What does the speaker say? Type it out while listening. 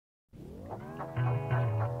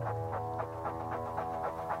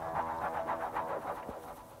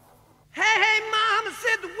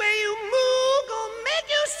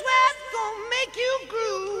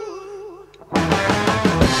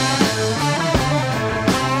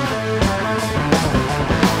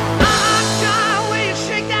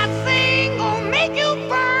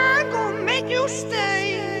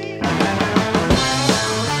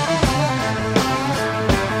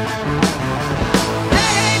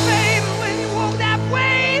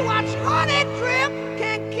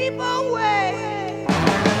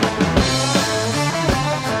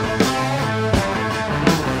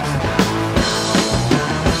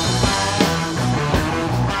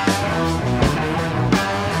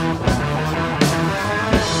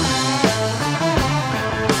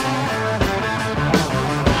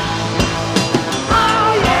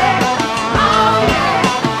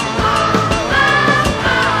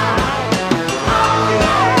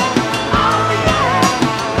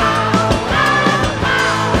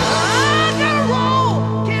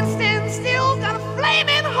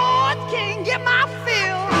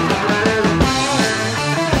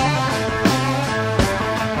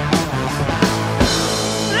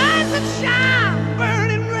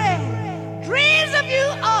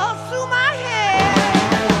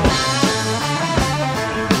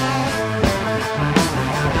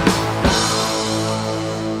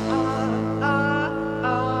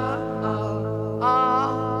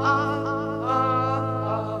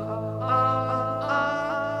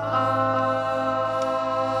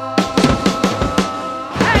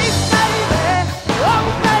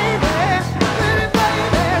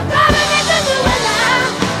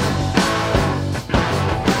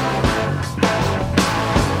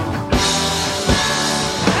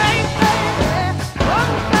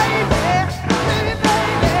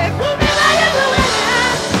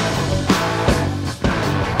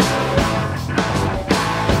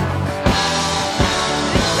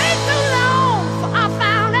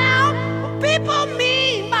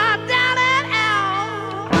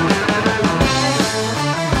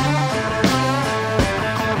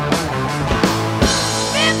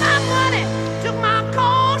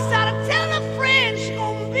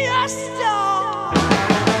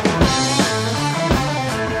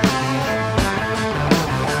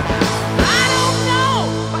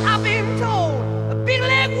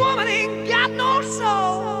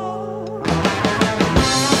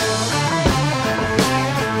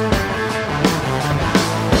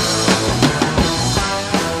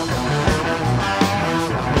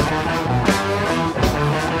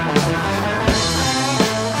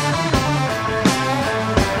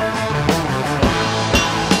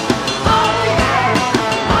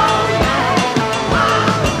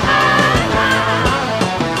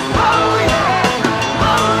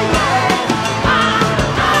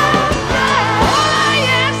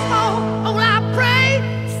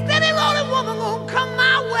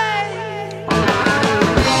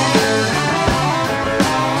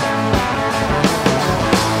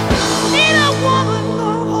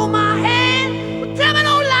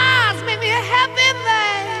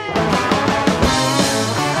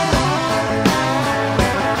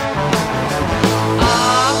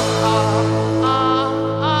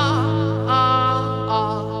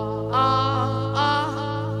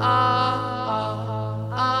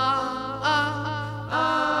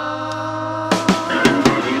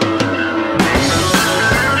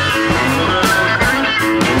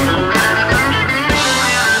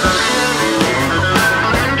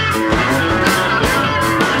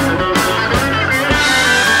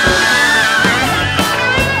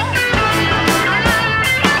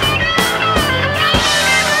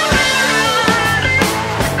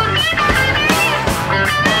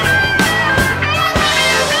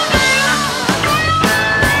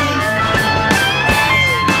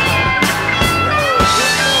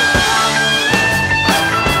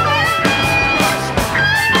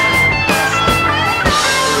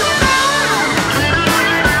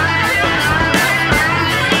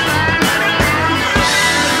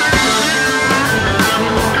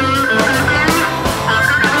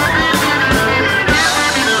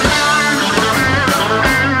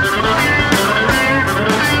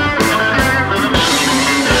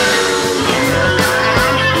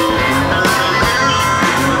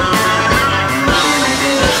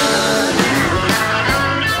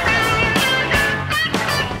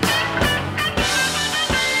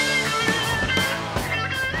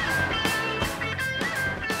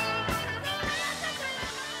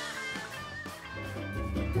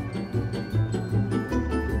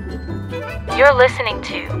You're listening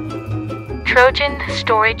to Trojan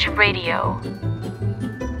Storage Radio.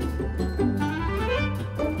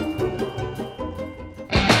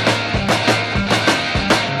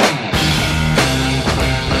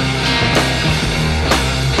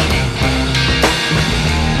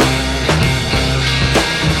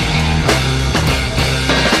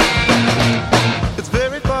 It's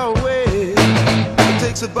very far away. It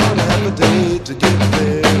takes about half a day to get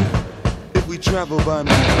there. If we travel by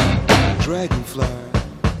dragonfly.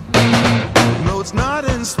 No, it's not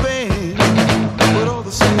in Spain, but all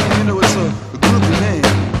the same, you know it's a groovy name,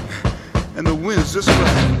 and the wind's just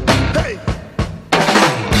right. Hey!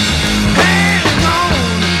 Hang on,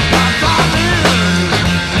 my darling.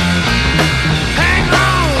 Hang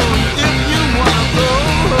on if you wanna go.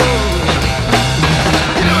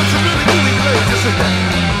 You know it's a really groovy place, isn't it?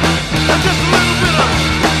 And just a little bit of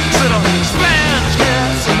Spanish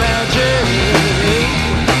gas magic.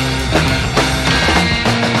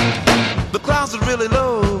 The clouds are really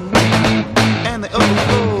low, and they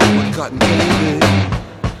overflow with cotton candy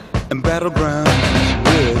and battlegrounds,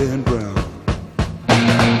 red and brown.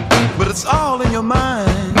 But it's all in your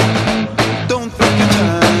mind. Don't think your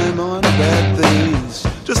time on bad things.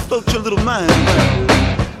 Just float your little mind around.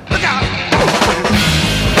 Look out!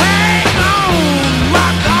 Hang on, my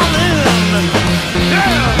darling.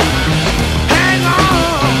 Yeah. Hang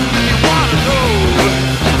on, you wanna go.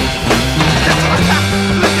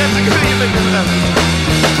 Look at the girl you're making love.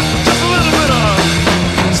 Just a little bit of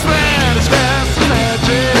Spanish gas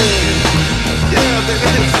magic. Yeah,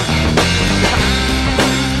 baby.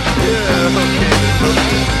 Yeah, okay.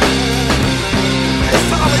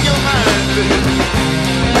 It's all in your mind, baby.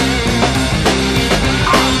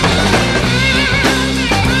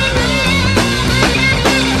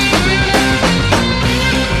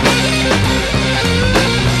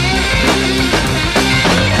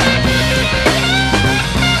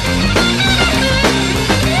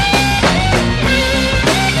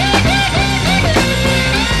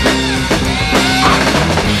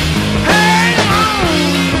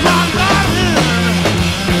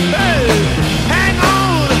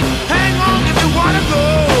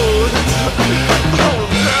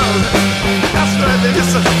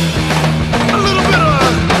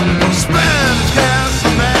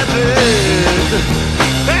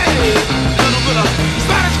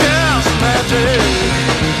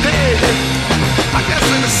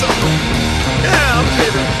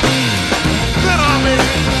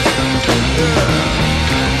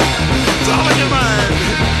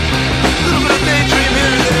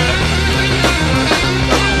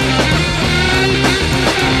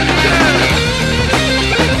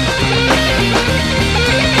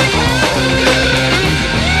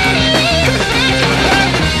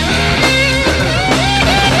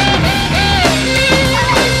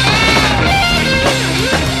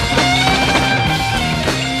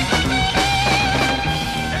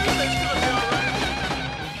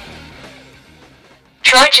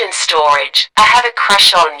 Trojan Storage, I have a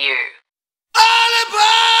crush on you.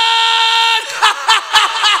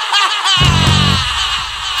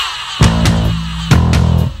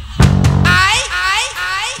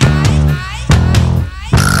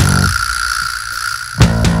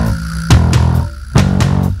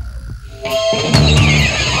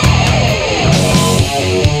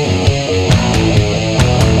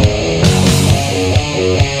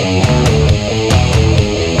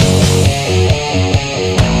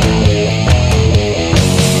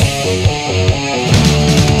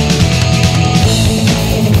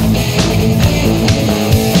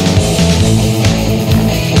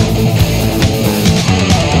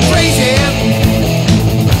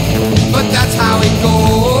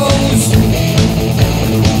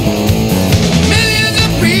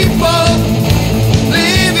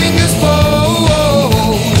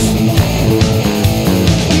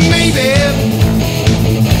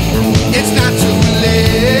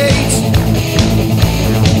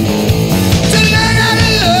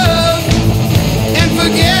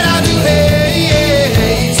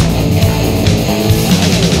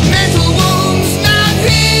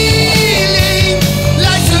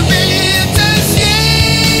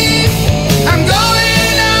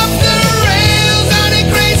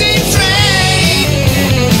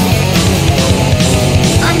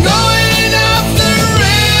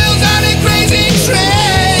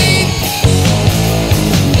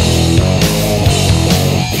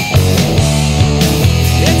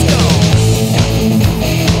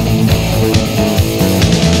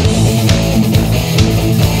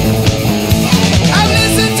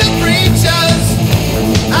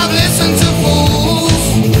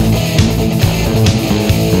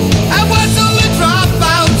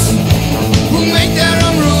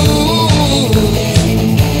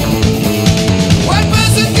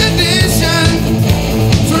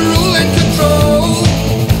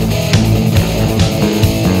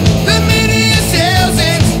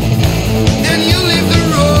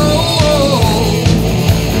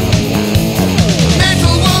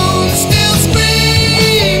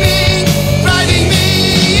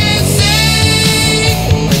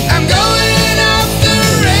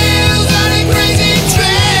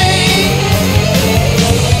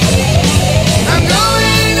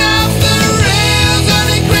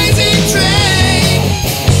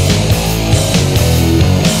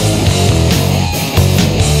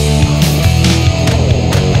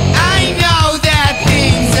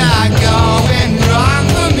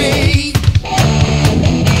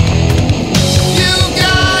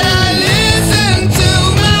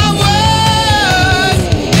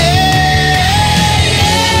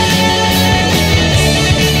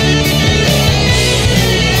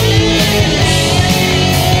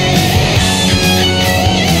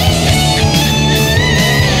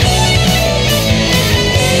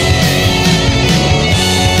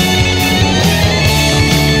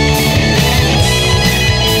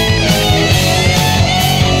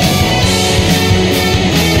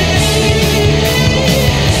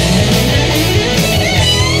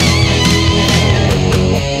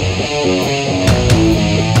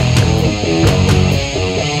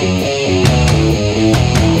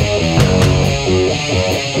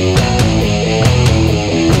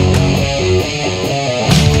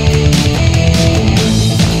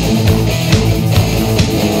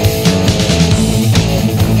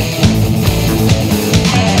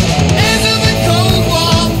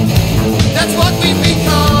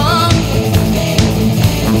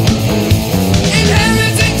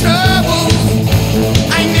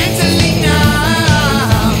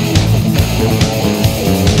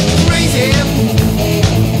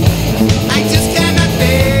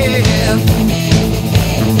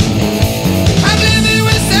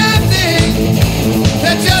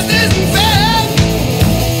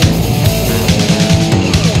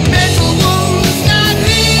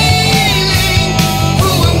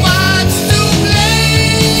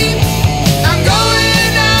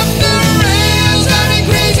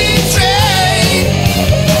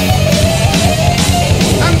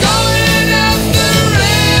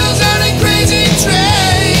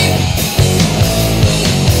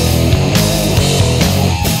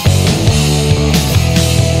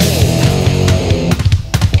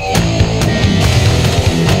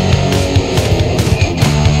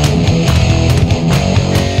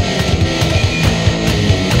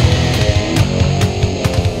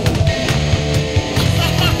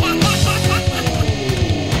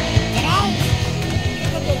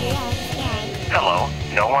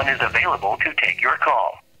 one is available to take your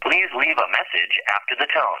call. Please leave a message after the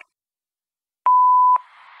tone.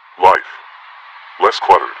 Life, less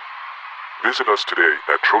cluttered. Visit us today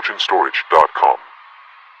at trojanstorage.com.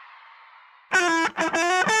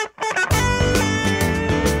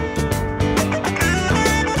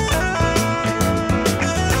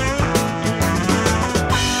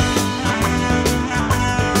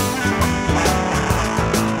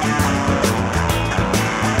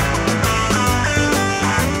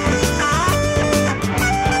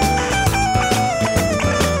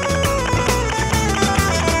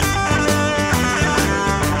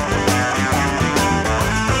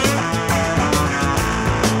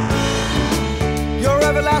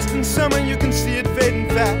 Summer, you can see it fading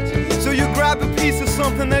fast. So you grab a piece of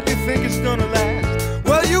something that you think is gonna last.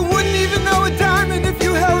 Well, you wouldn't even know a diamond if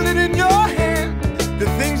you held it in your hand. The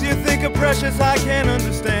things you think are precious, I can't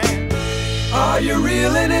understand. Are you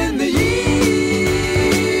reeling in the years,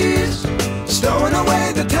 stowing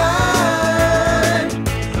away the time?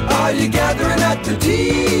 Are you gathering up the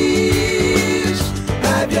tears?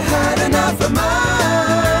 Have you had enough of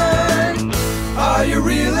mine? Are you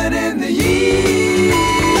reeling in the years,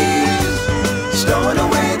 stowing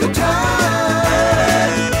away the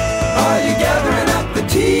time? Are you gathering up the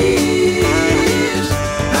tears?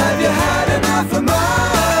 Have you had enough of mine?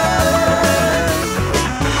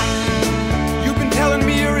 You've been telling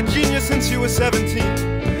me you're a genius since you were 17.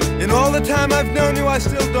 In all the time I've known you, I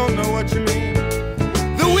still don't know what you mean.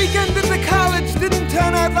 The weekend at the college didn't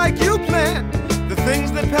turn out like you planned. The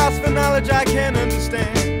things that pass for knowledge I can't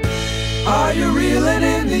understand. Are you reeling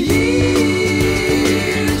in the years,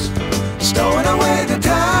 stowing away the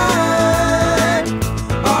time?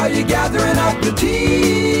 Are you gathering up the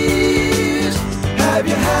tears? Have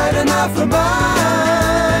you had enough of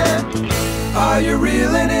mine? Are you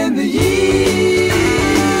reeling in the years,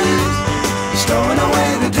 stowing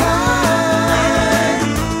away the time?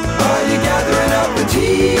 Are you gathering up the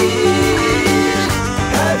tears?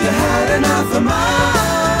 Have you had enough of mine?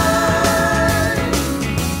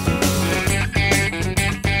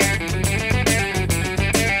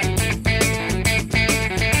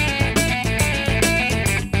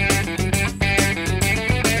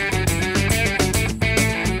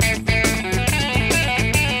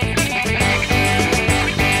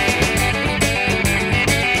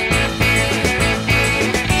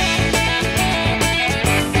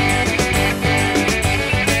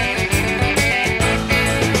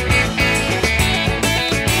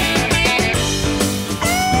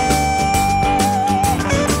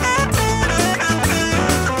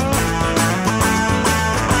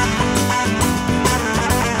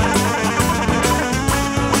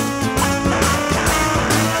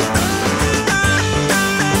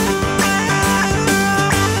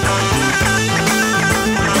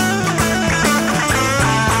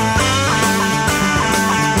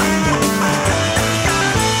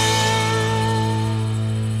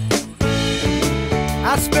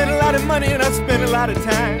 Money and I spent a lot of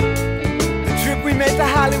time. The trip we made to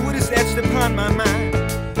Hollywood is etched upon my mind.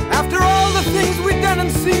 After all the things we've done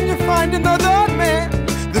and seen, you find another man.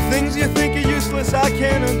 The things you think are useless, I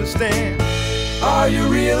can't understand. Are you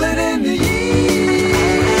reeling in the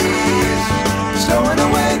years, stowing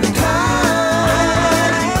away the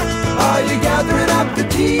time? Are you gathering up the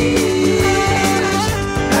tears?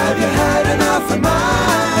 Have you had enough of mine?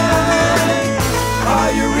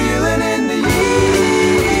 Are you reeling in the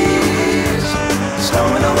years,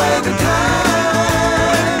 stowing away the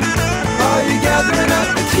time? Are you gathering up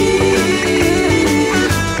the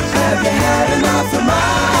tears? Have you had enough of mine?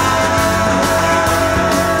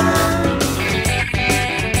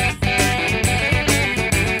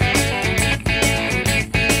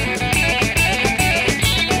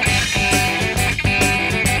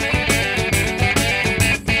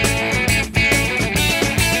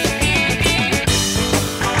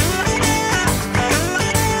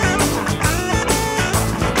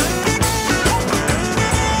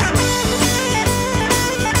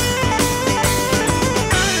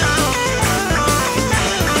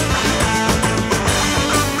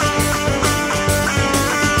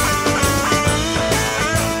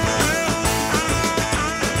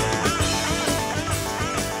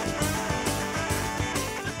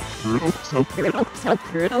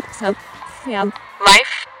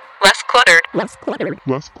 Life, less cluttered. Less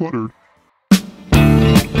cluttered.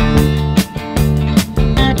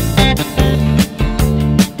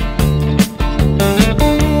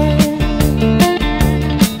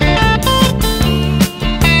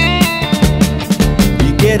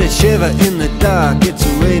 You get a shiver in the dark, it's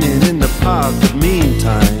raining in the park, but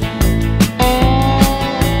meantime,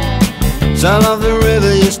 sound of the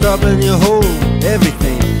river, you stop and you hold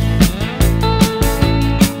everything.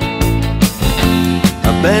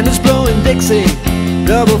 Band is blowing Dixie,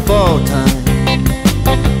 double fall time.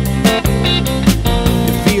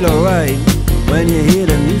 You feel alright when you hear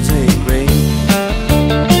the music ring.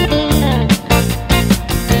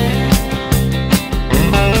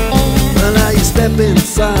 Well, now you step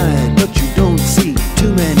inside, but you don't see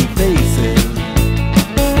too many faces.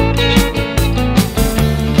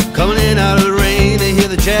 Coming in out of the rain, they hear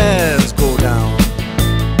the jazz go down.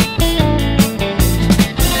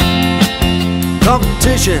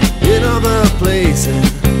 Competition in other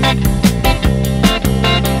places,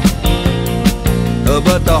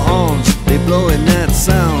 but the horns, they blowing that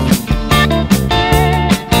sound.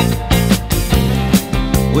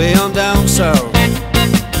 Way on down south,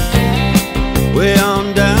 way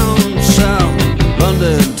on down south,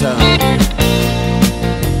 London town.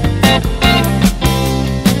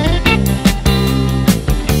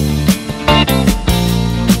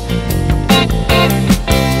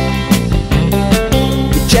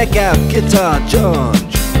 Check out Guitar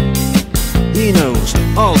George, he knows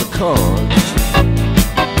all the chords.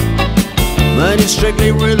 But it's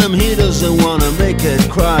strictly rhythm, he doesn't wanna make it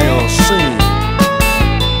cry or sing.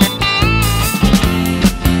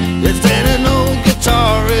 If then an old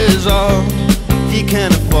guitar is all he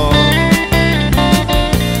can afford,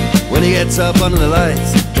 when he gets up under the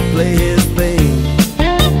lights to play his thing.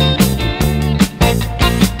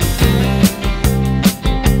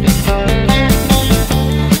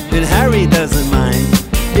 And Harry doesn't mind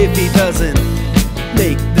if he doesn't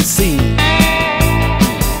make the scene.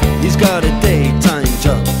 He's got a daytime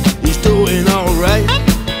job, he's doing alright.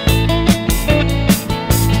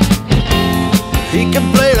 He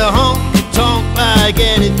can play the honky-tonk like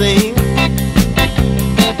anything,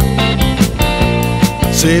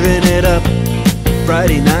 saving it up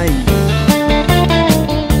Friday night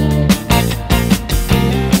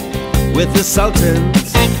with the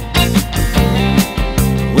Sultans,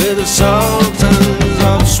 with the Sultans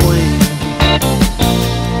of Swing.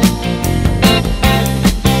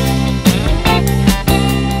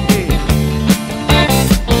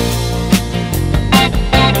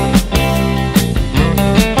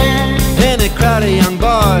 And a crowd of young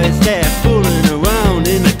boys, they're fooling around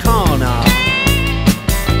in the corner,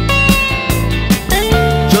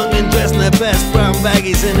 drunk and dressed in their best brown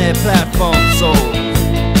baggies in their platform soles.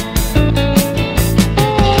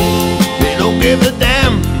 They don't give a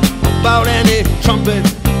damn about any trumpet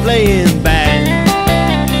playing band.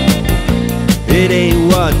 It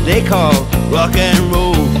ain't what they call rock and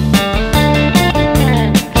roll.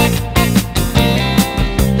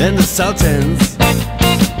 And the Sultans,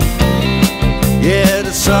 yeah,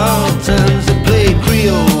 the Sultans, they play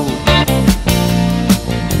Creole.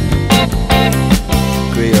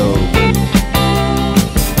 Creole.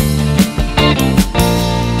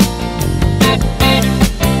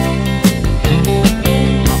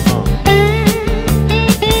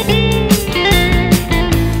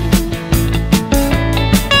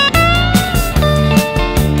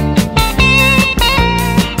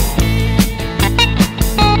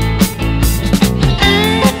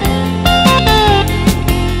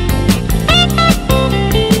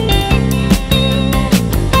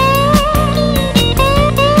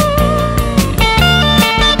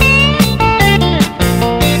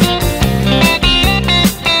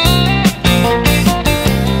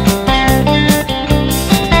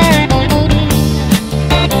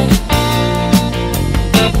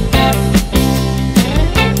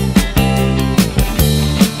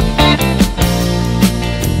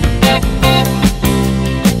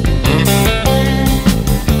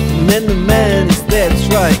 And the man steps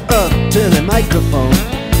right up to the microphone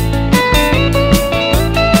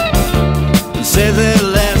and says at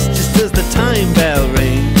last, just as the time bell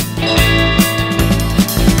rings,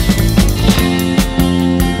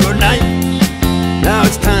 good night, now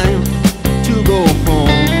it's time to go home.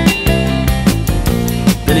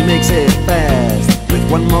 Then he makes it fast with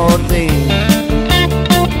one more thing.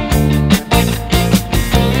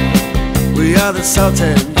 We are the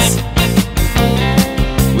Sultans,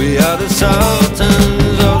 we are the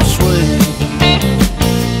Sultans of Swing.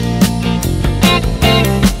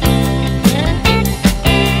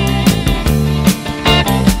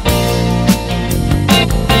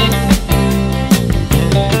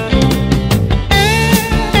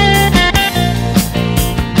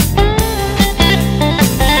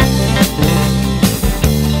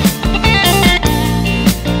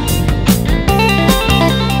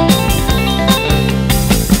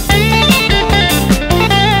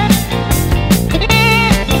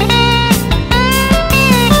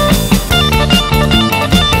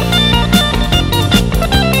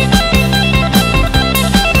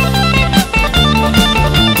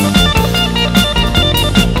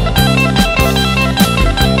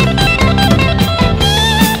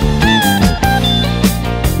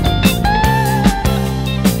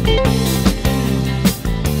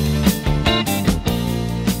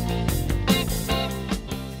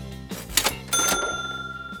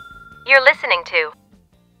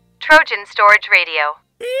 Trojan Storage Radio.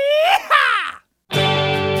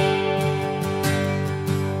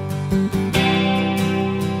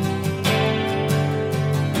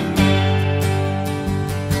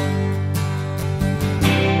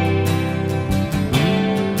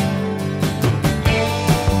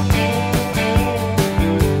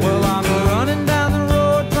 Well, I'm running down the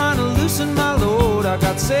road trying to loosen my load. I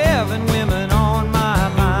got 7 women on my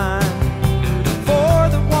mind. 4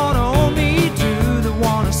 that wanna own me, 2 that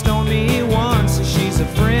wanna stone me, 1 says she's a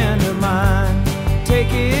friend of mine.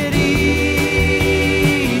 Take it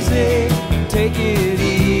easy, take it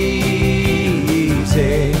easy.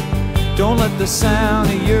 Don't let the sound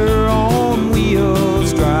of your own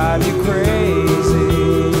wheels drive you crazy.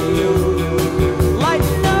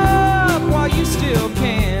 Lighten up while you still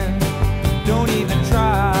can. Don't even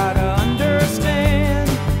try to understand.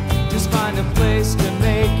 Just find a place to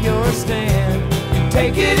make your stand.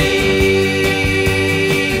 Take it easy.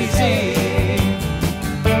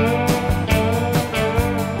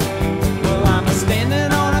 Well, I'm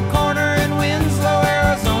standing on a corner in Winslow,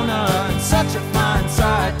 Arizona, and such a fine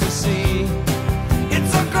sight to see.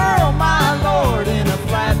 It's a girl, my lord, in a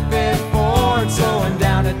flatbed Ford, slowing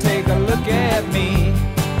down to take a look at me.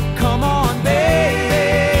 Come on,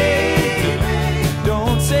 baby,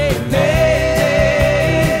 don't say baby.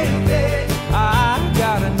 I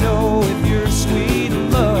gotta know if your sweet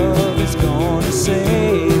love is gonna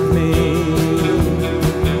save me.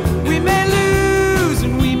 We may lose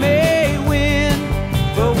and we may win,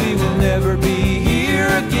 but we will never be here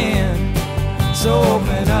again. So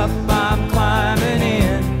open up, I'm climbing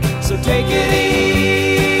in. So take it easy.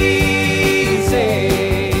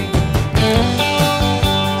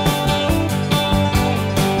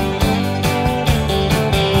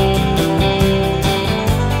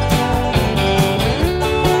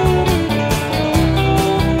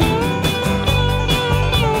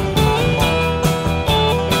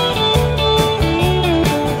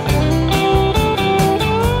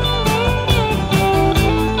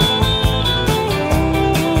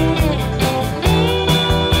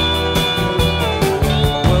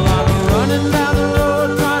 Well, I'm running down the road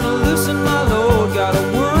trying to loosen my load. Got a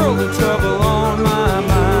world of trouble on my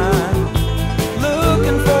mind.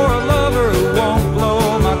 Looking for a lover who won't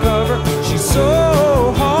blow my cover. She's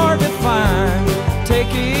so hard to find.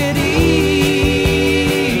 Take it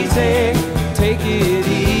easy, take it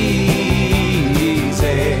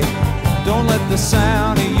easy. Don't let the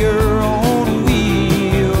sound of your own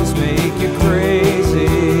wheels make you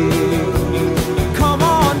crazy. Come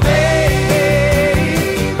on,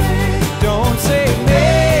 baby, don't say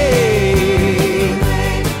maybe.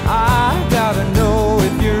 I gotta know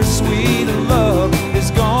if your sweet love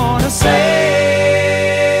is gonna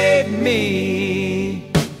save me.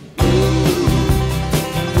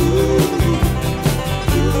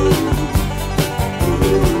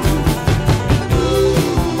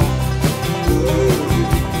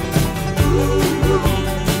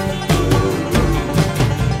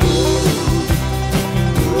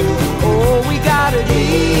 Oh, we got it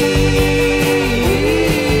easy.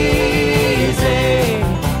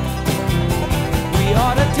 We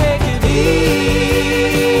ought to take it easy.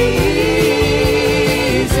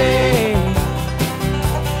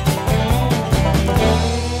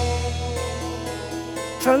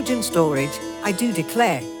 Trojan Storage, I do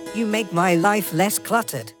declare, you make my life less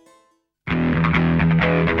cluttered.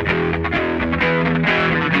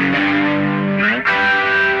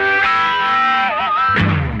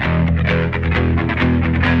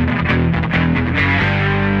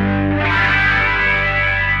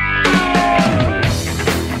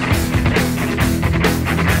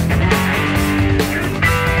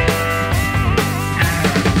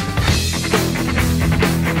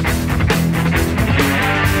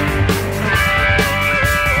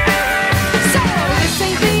 So this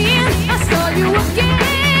ain't the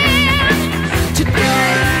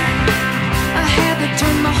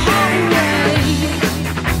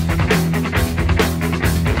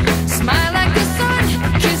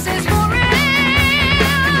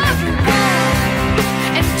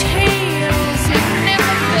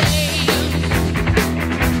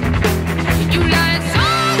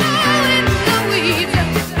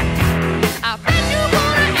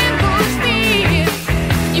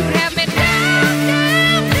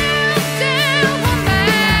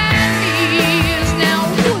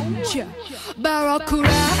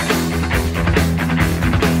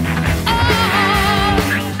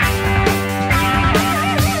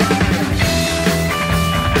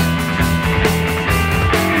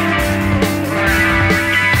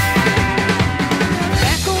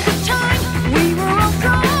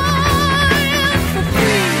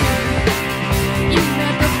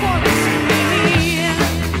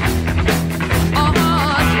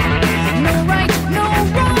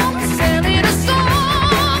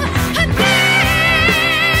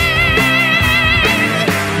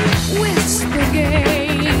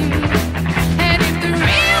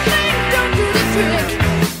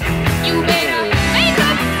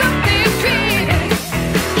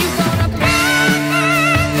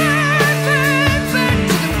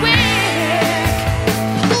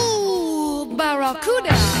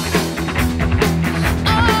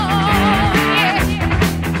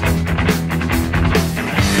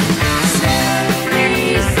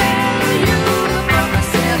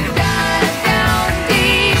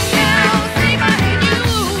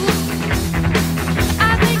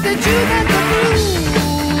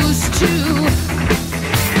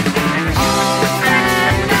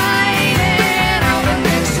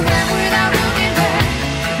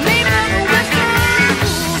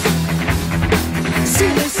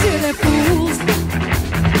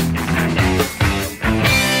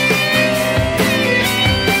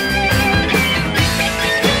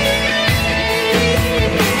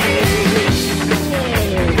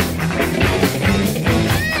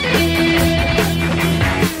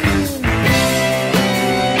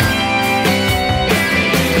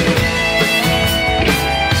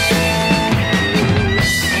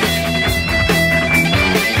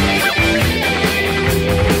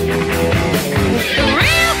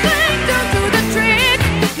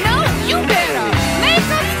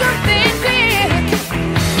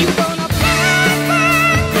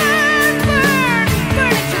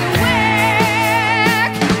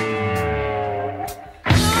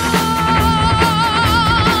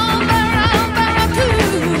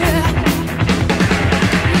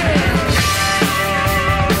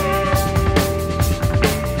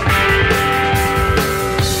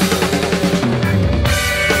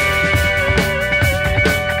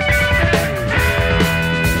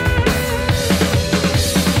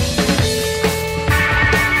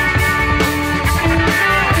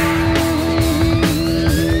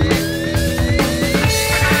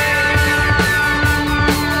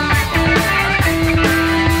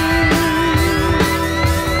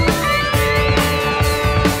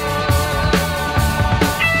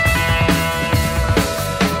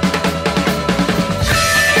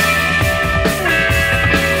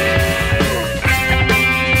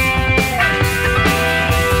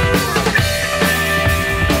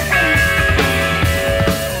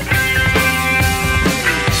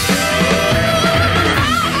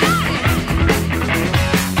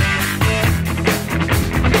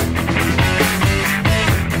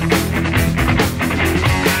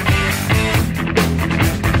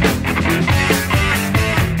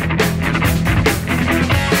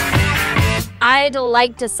I'd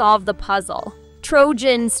like to solve the puzzle.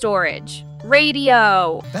 Trojan Storage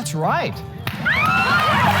Radio. That's right.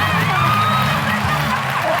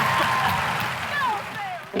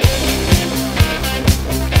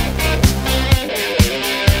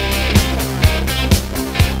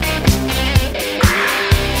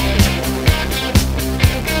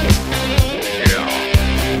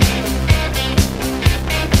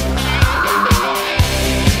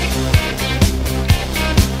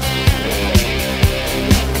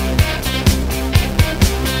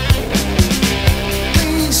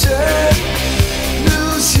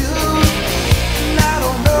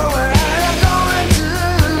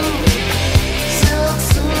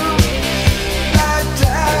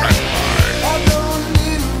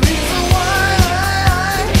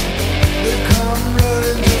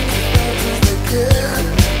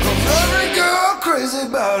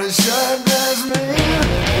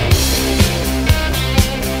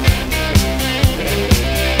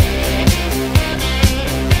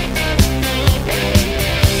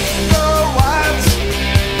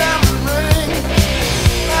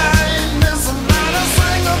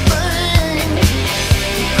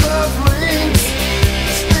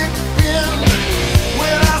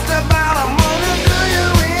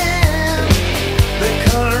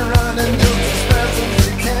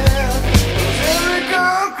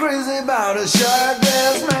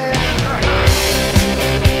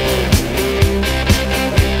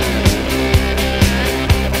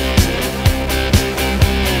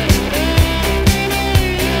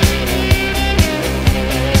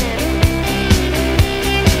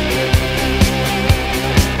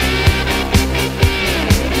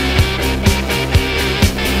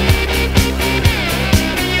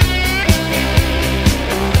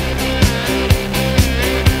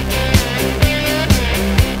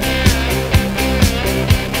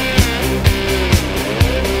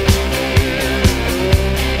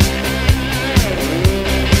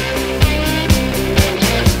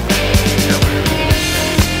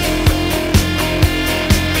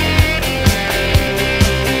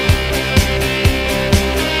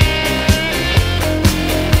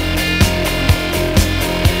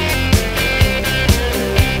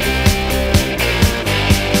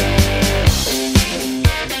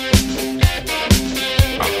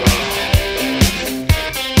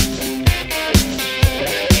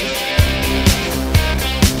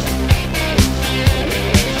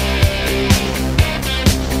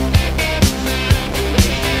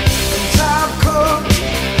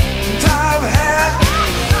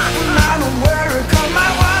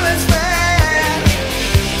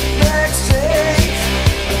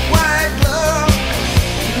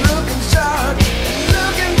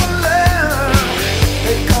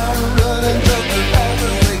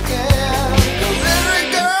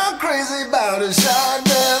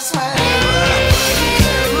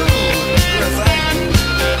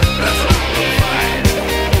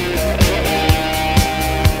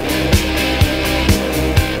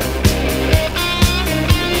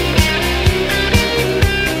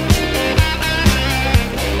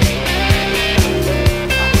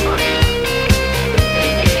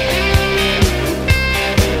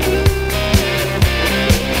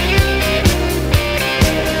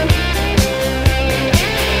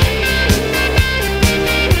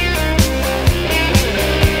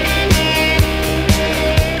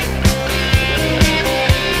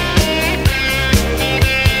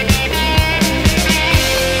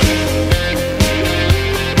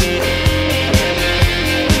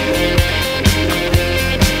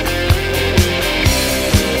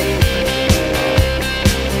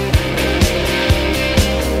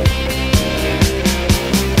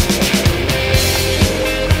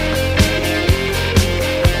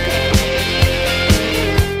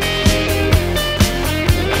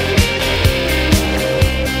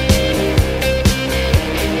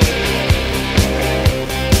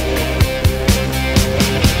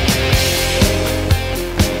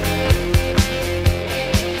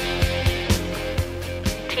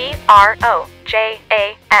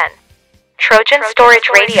 Trojan. Trojan Storage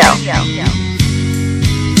Radio.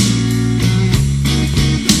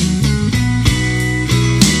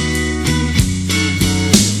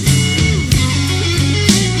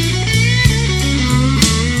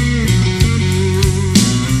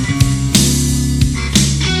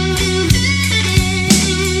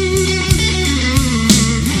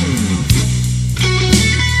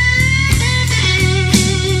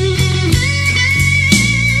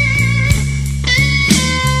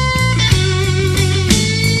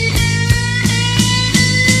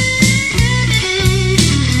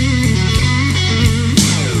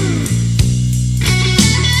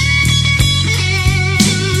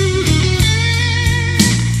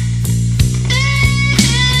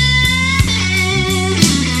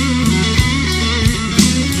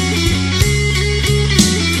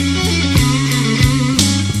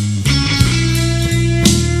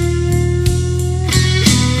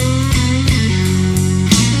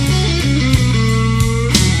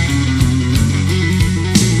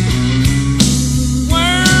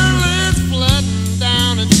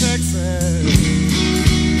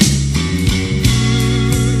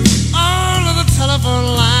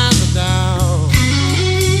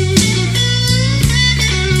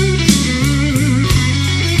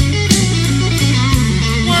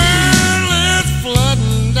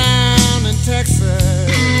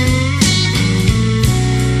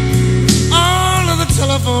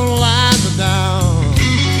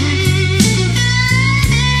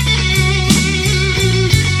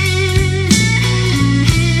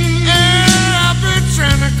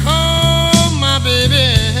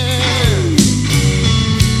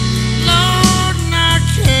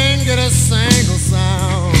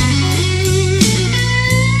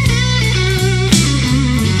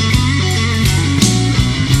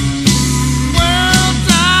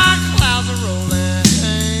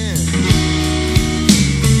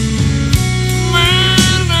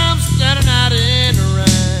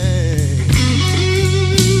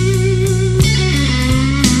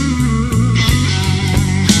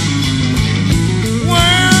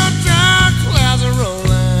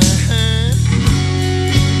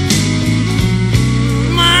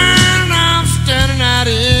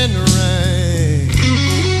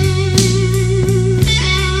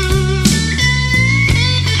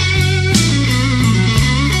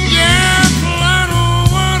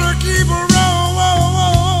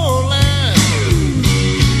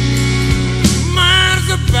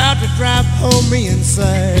 hold me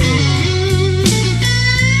inside.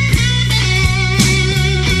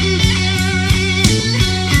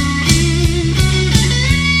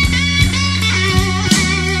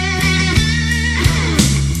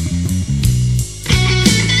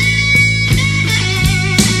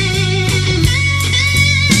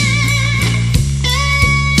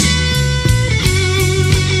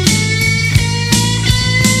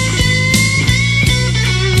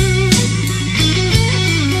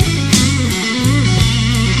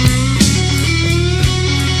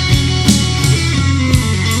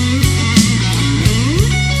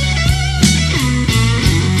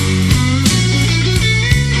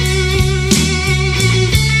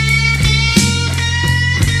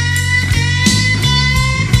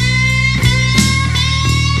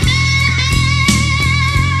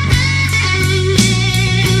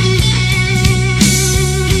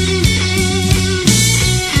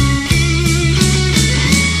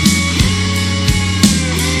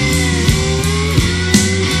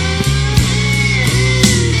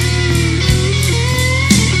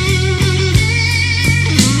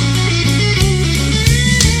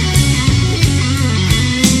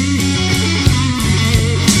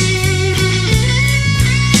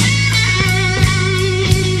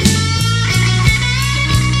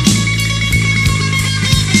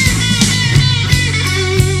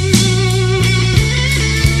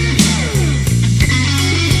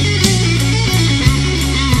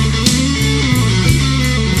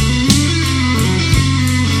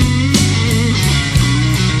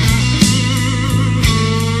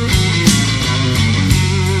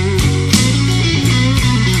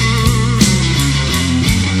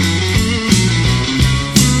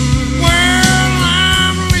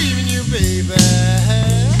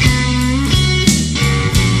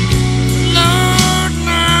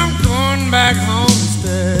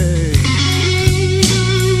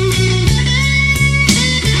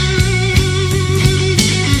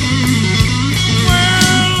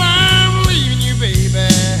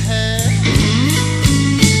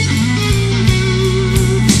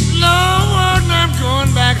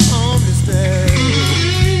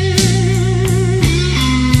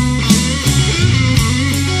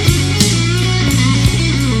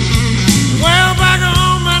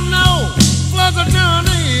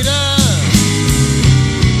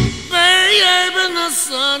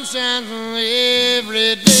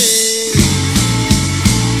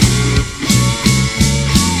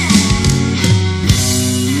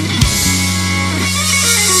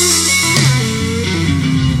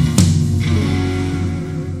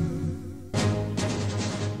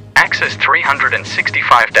 Access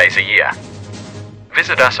 365 days a year.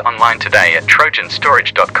 Visit us online today at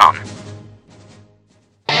trojanstorage.com.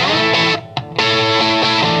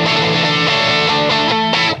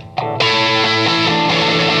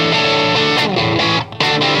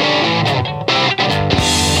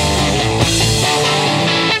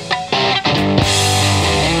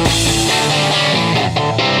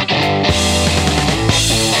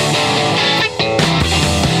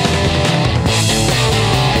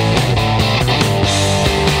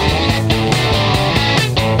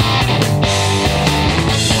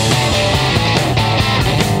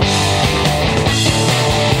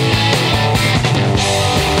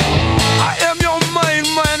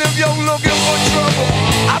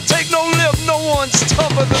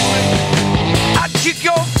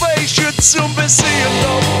 Soon be seeing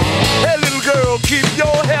though. Hey little girl, keep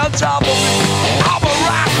your head top of me. I'm a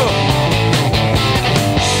rocker.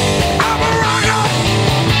 I'm a rocker.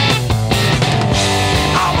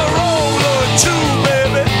 I'm a roller too,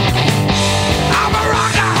 baby. I'm a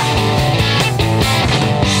rocker.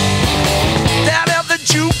 Down at the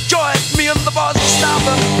juke joint, me and the boss are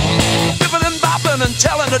stopping, bipping and bopping and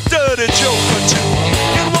telling a dirty joke or two.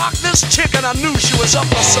 In walked this chick and I knew she was up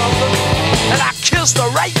for something, and I kissed her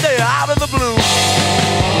right there out of the blue.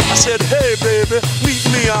 I said, hey baby, meet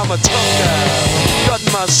me, I'm a tough guy,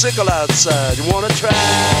 cutting my sickle outside, you wanna try?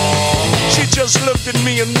 She just looked at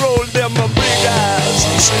me and rolled them her big eyes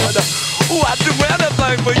and said, oh, I'd do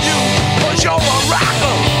anything for you, 'cause you're a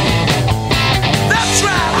rocker. That's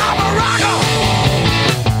right, I'm a rocker.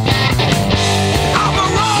 I'm a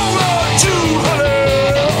roller too, honey.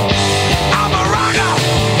 I'm a rocker.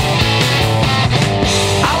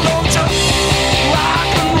 I love to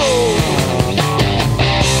rock and roll.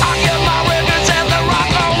 I get my records at the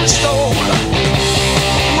rock on store.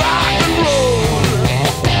 Rock and roll.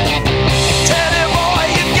 Teddy boy,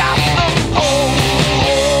 you got them all.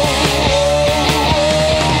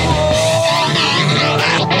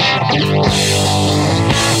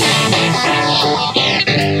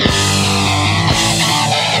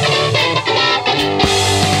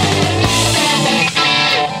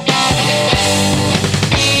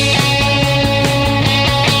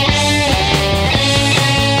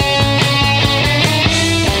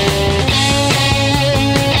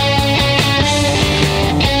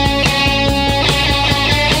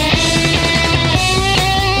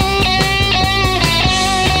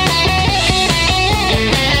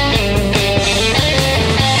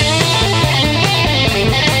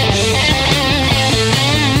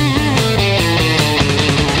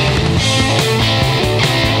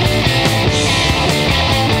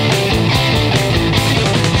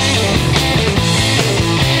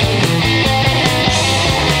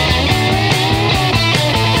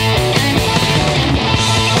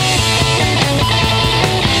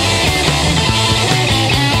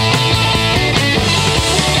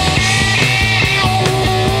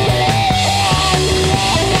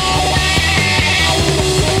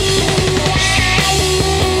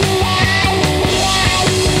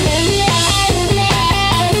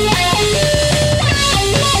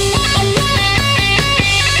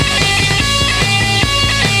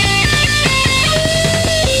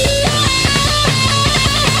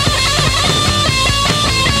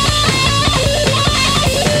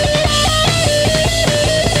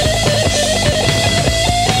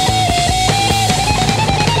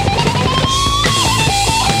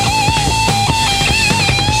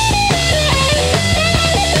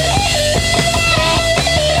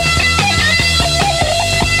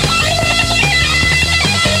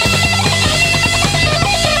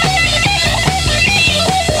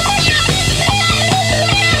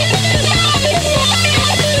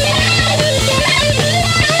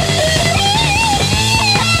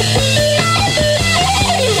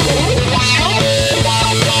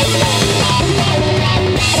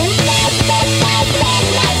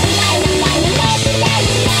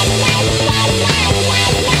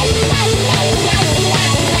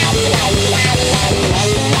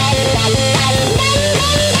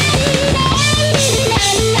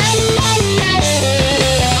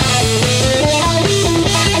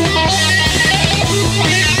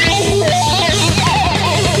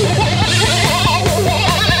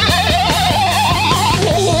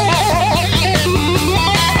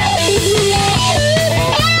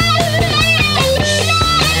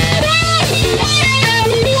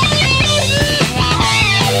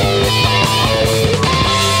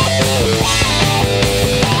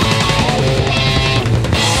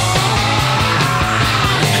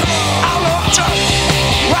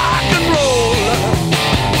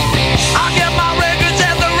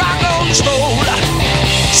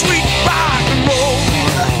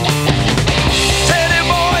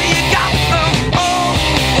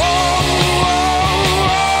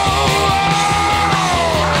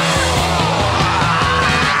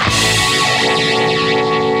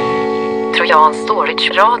 Storage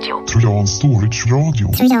Radio. Trojan Storage Radio.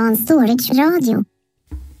 Trojan Storage Radio.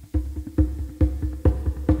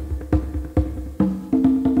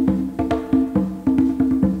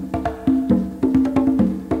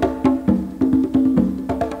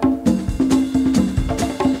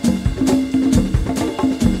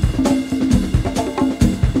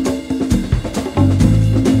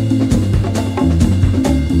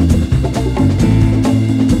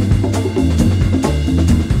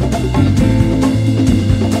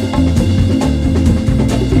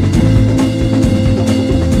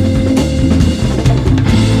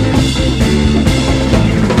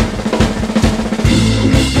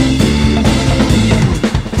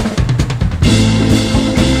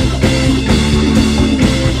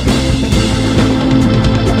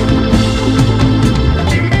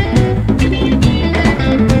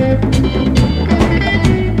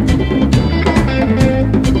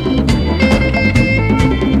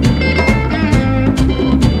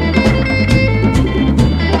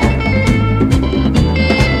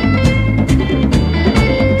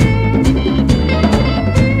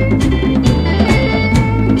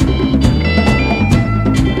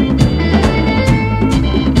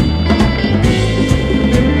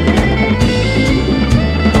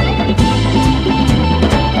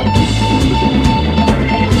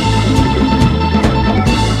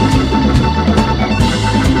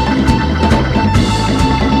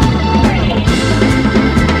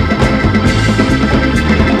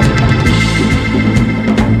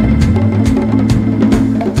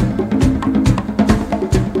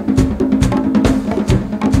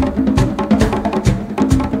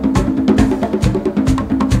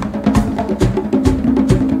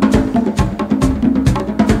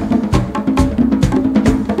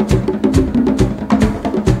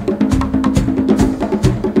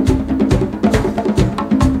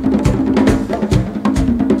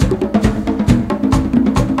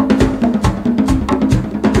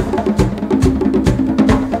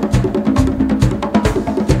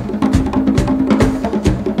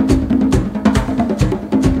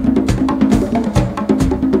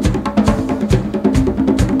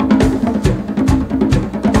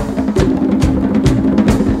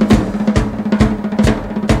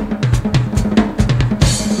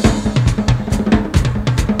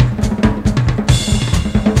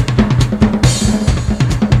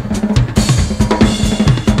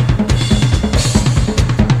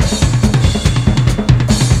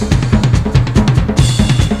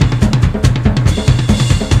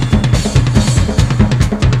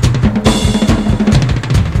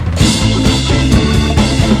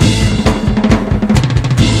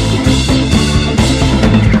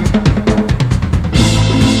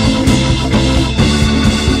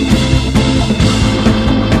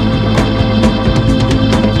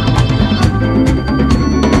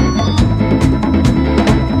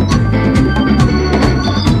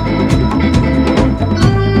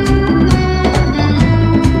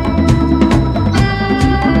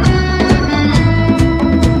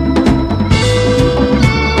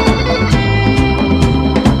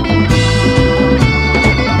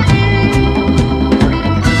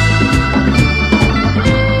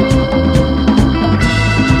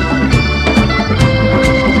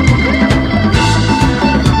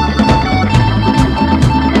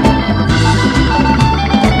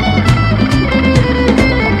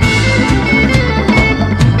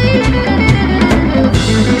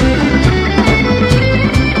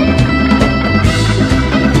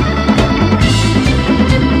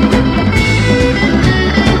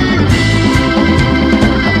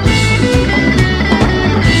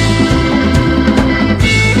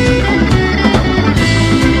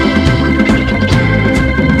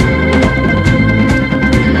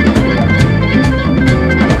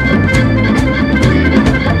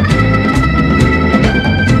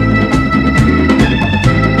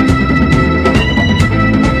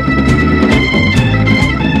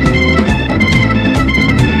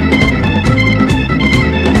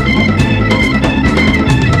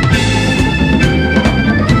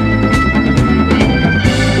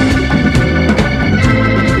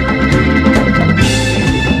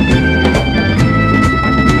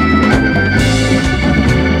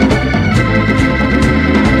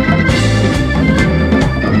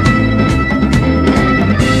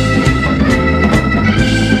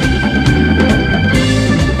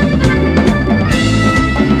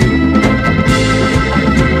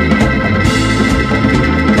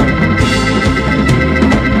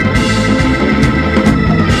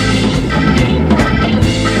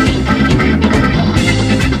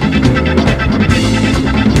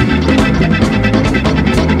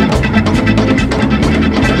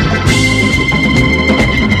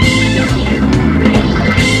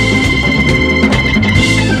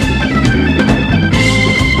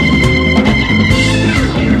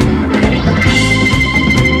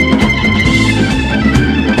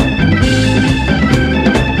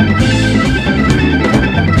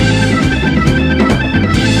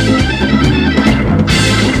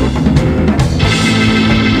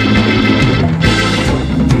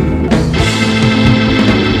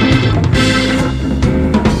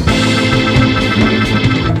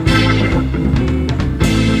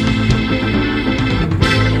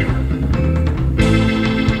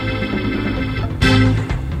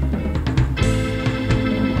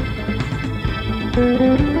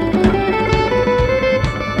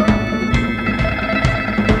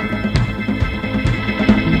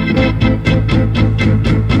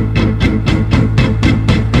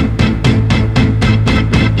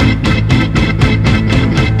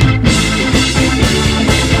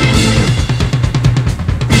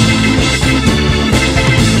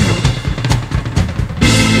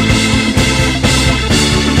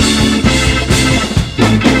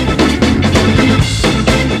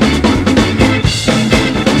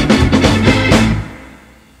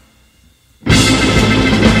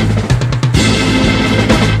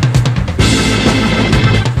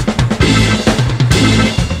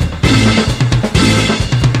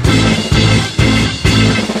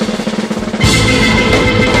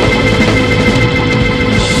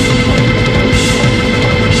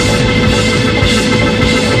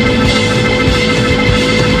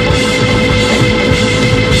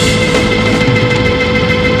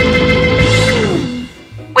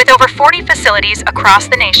 facilities across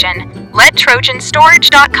the nation. Let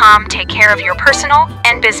TrojanStorage.com take care of your personal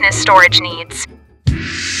and business storage needs.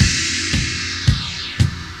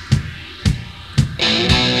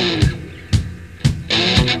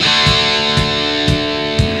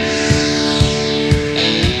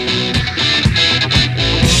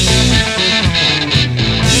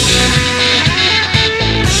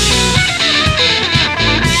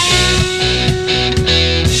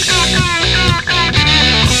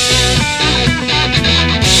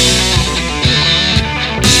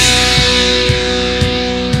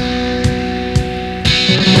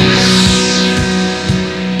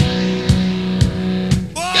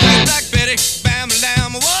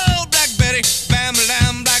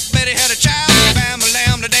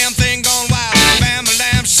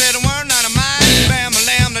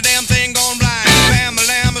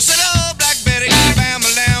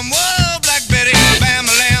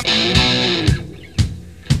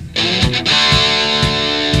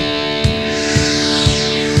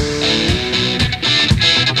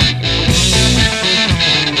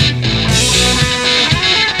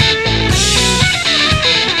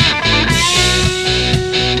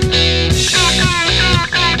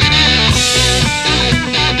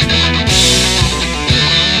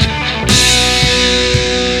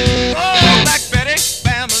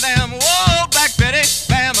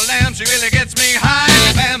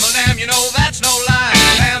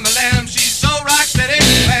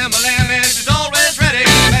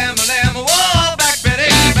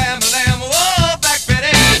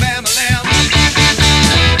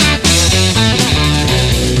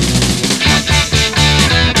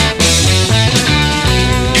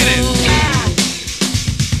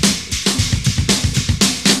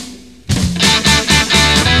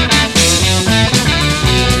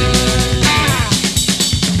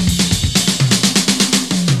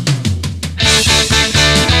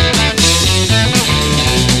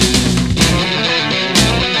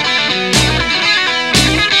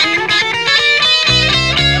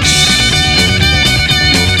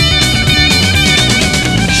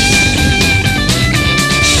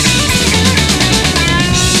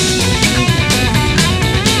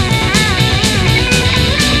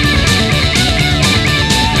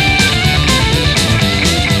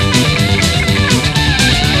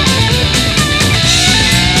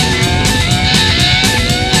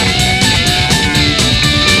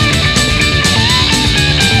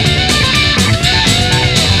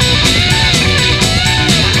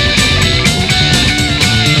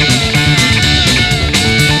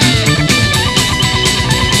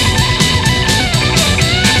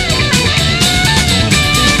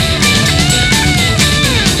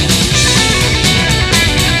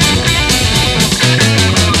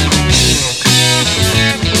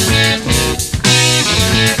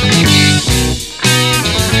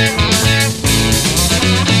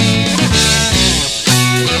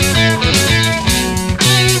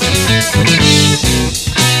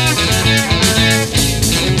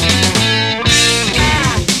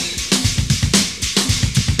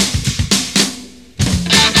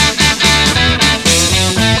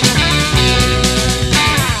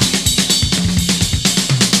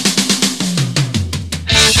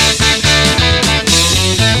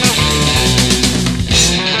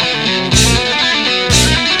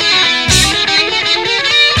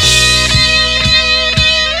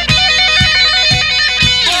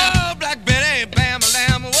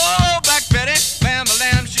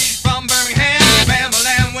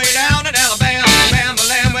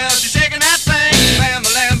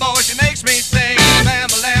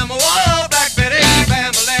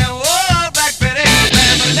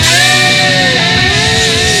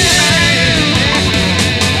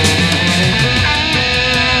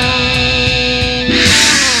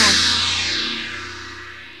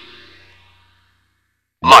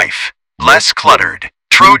 Less cluttered.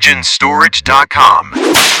 TrojanStorage.com.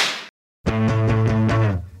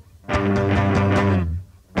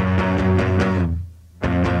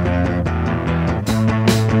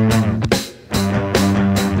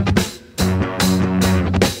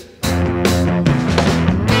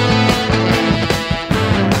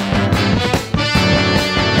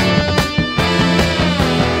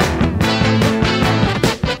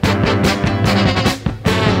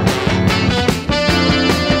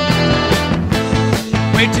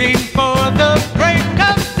 Waiting for the break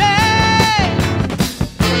of day,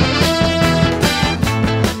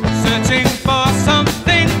 searching for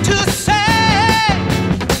something to say,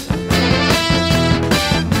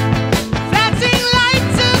 flashing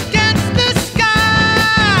lights against the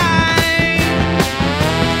sky,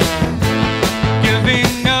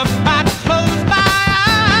 giving up, I close my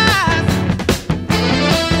eyes,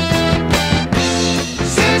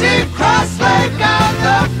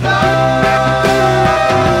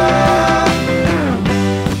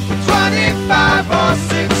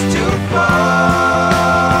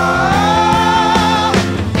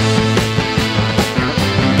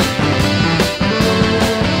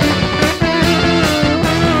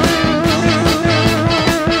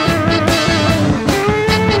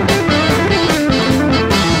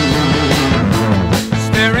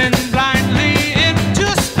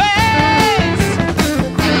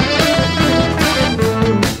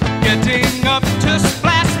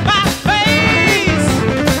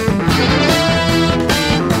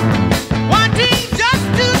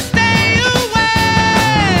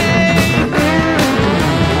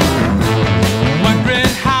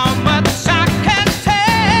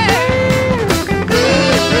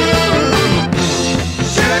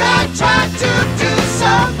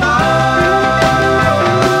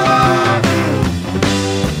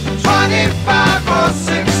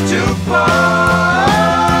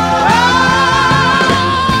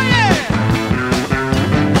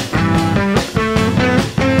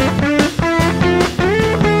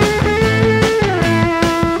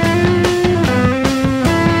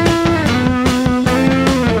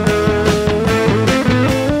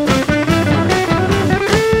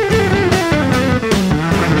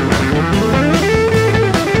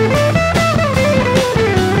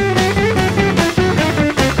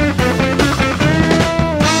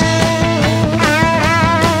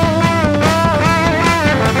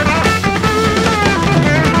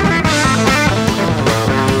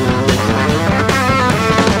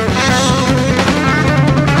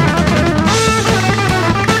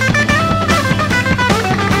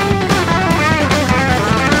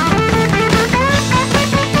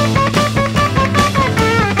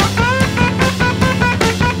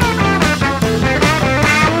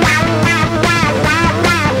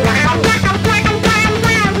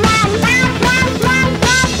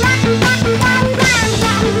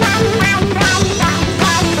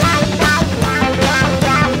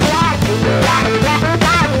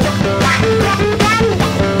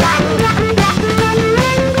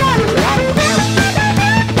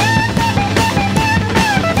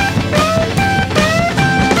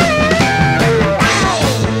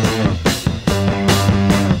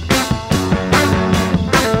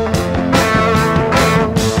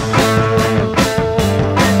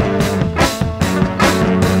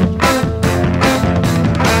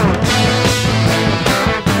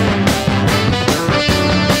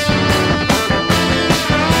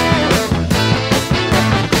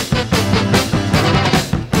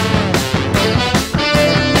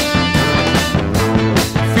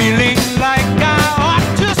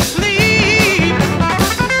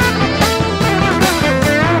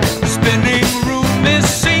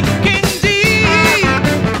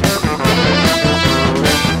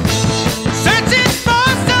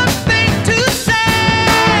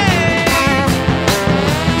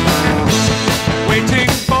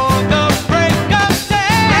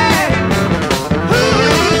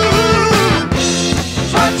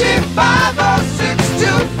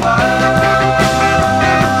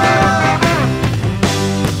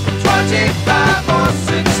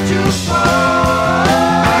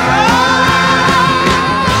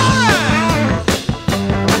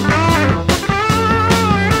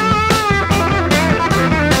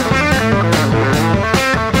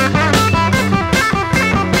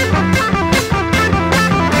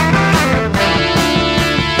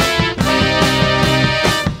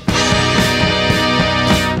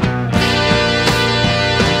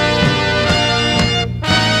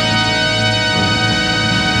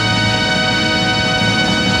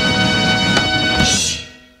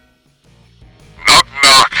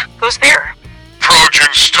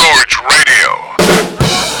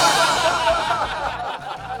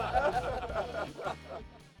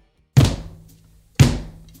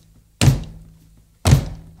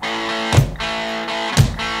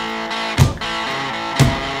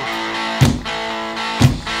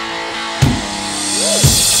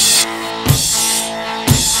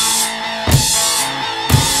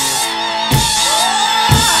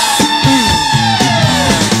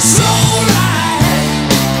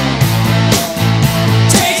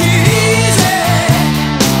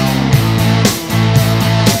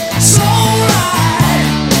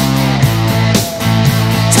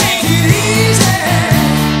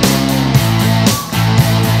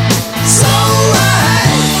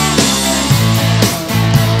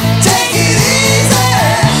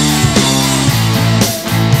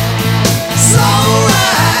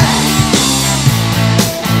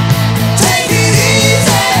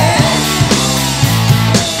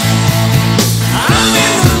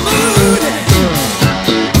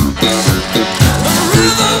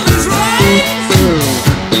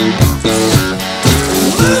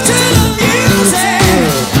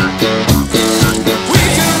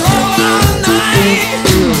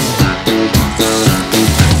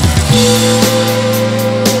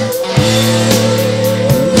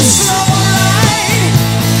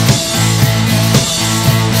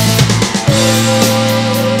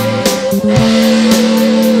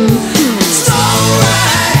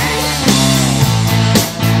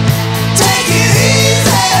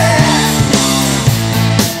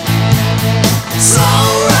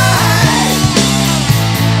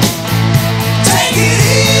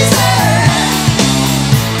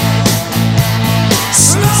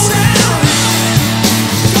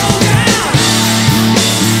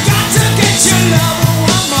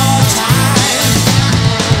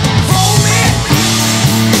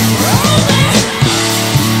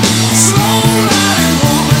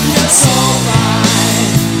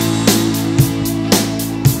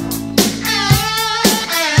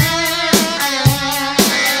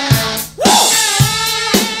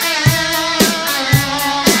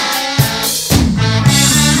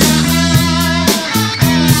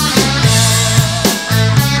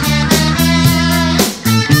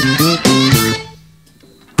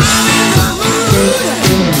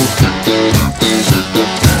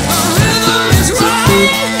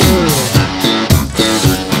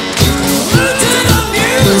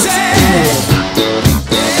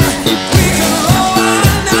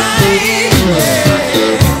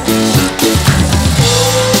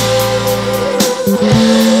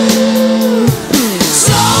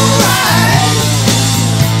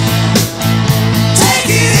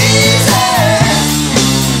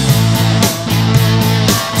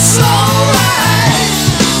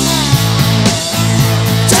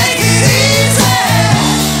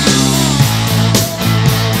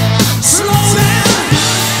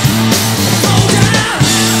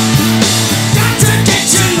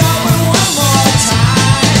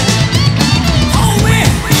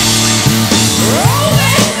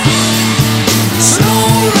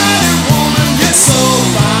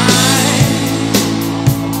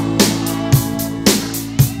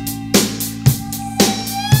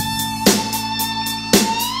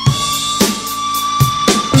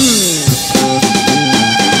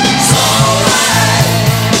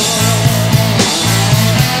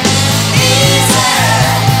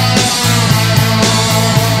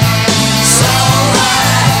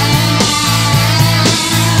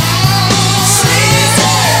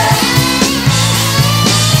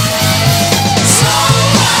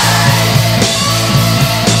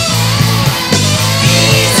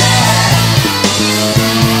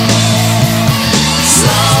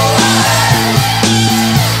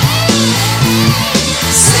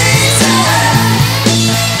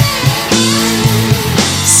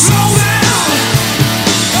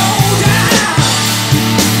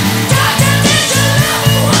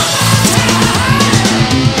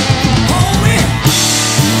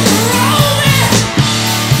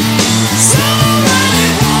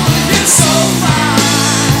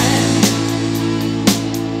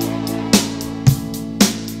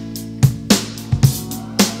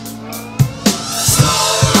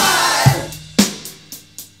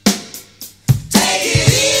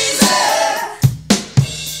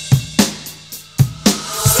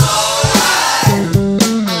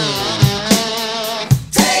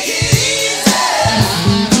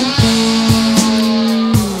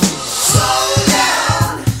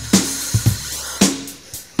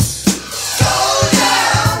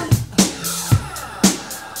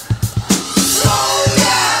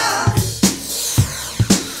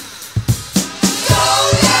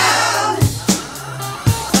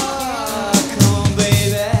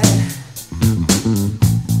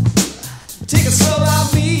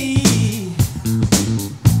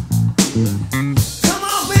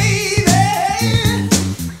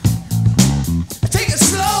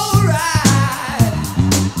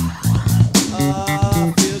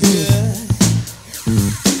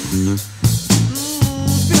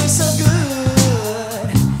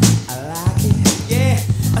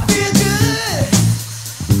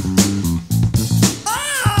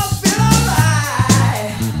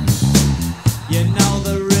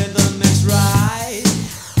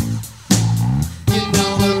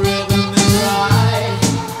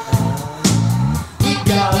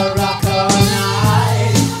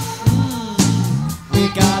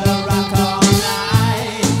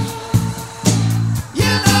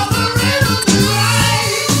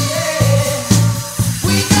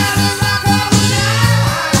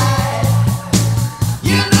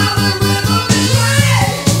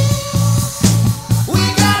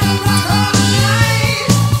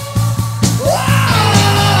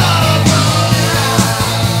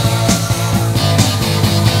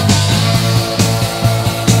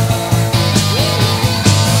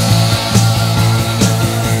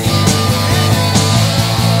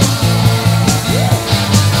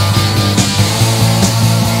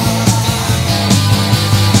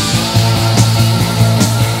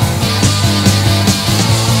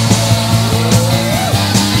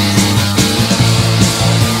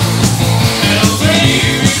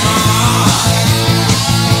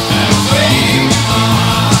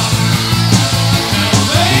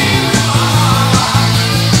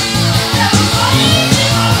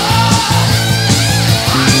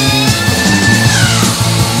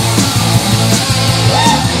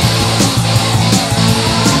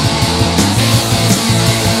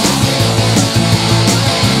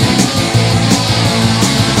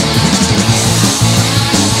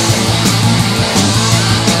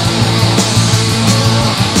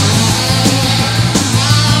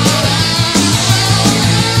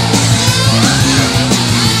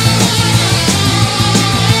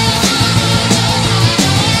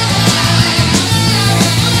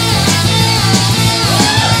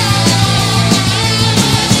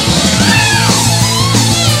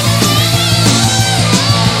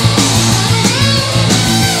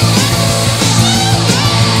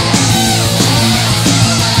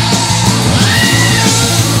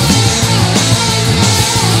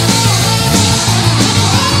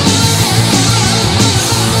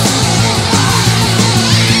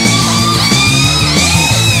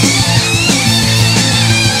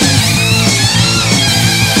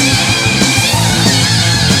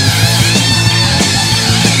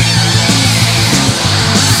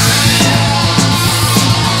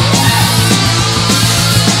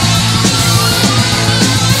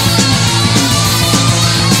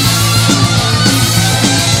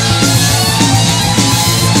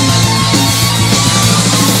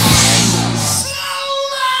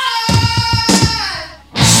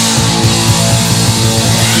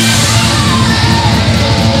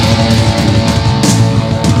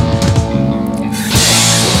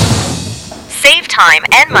 time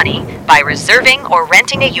and money by reserving or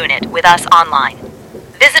renting a unit with us online.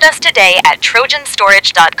 Visit us today at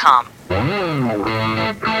trojanstorage.com.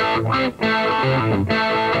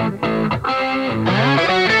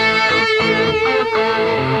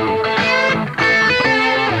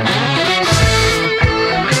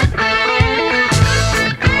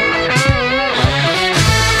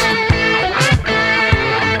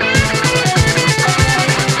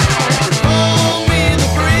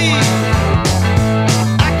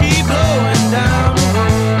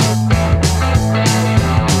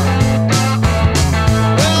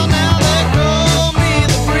 Well, now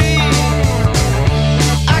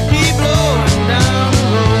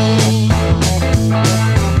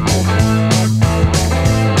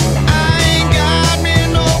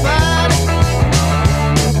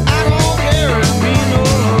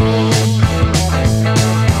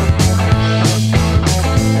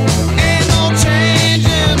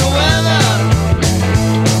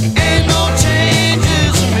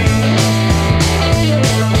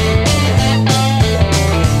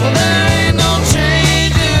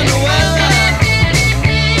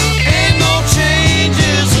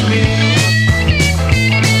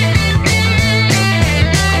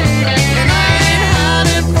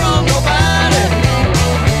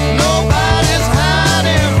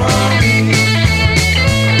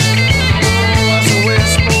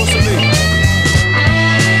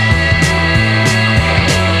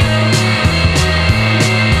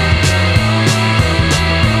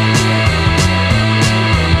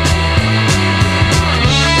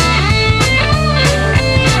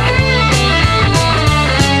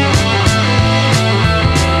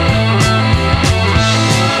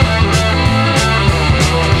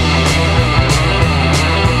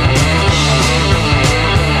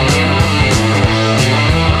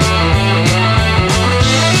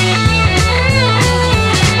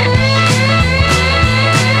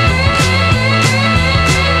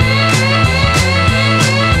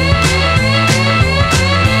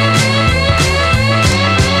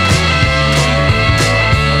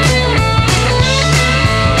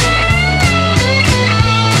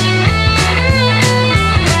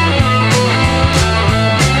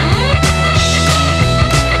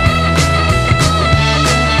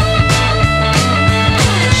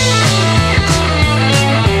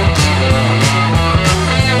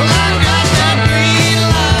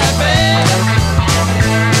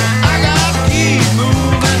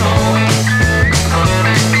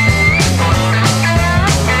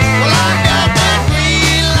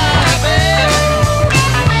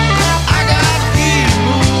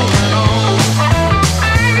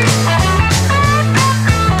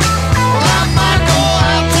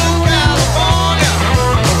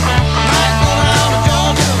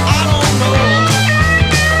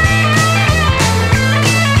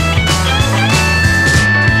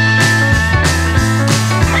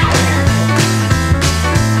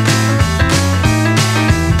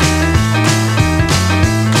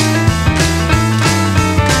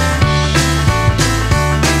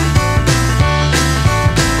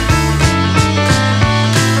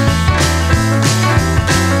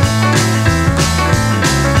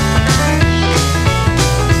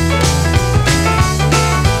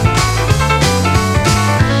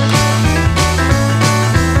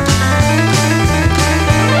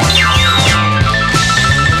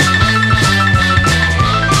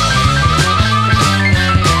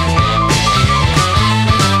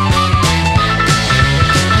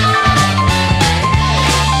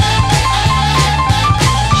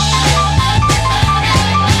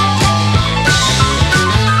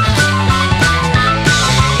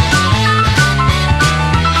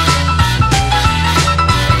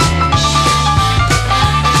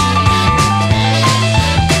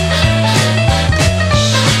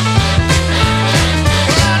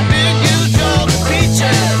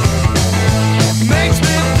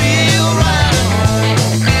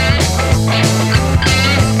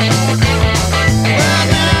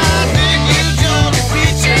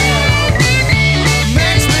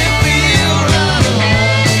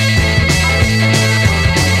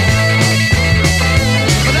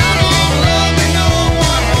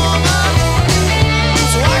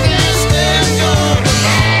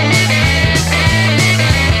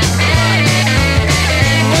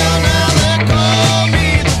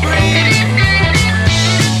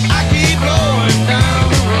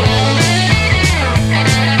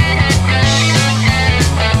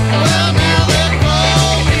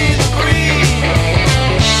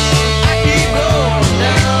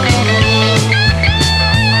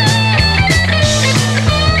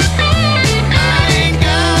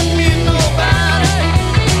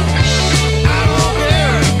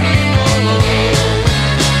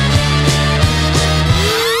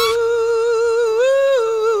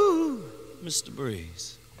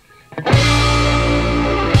breeze.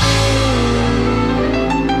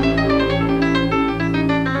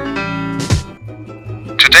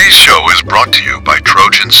 Today's show is brought to you by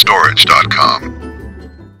TrojanStorage.com.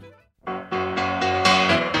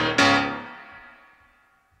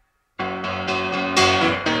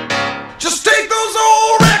 Just take those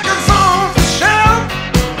old records off the shelf.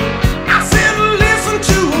 I sit and listen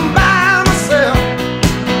to them by myself.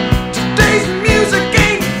 Today's music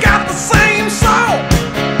ain't got the same soul.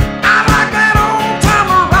 I like that old time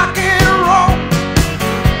rock and roll.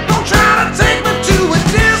 Don't try to take me to a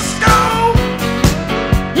disco.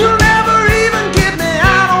 You'll never even get me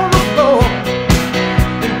out on the floor.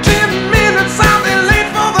 In 10 minutes I'll be late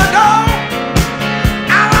for the door.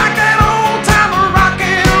 I like that old time rock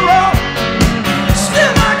and roll.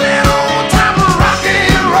 Still like that old time rock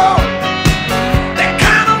and roll. That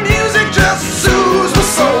kind of music just soothes my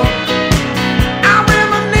soul. I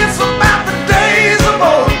reminisce about the days of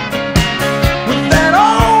old with that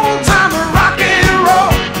old time rock and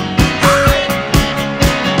roll.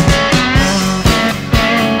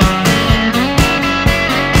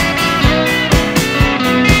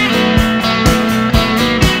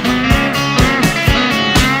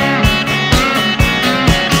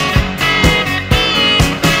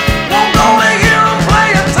 Won't go to hear 'em play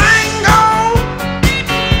a tango.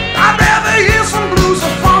 I'd rather hear some blues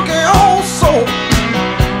or funky old soul.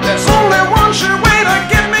 There's only one sure way to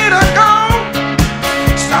get me to go.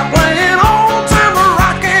 Stop playing old time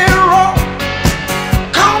rock and roll.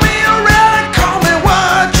 Call me a relic, call me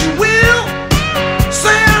what you will.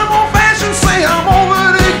 Say I'm old fashioned, say I'm over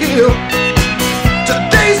the hill.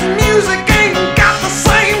 Today's music ain't got the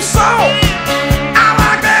same soul. I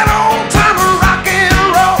like that old time rock and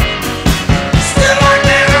roll. Still like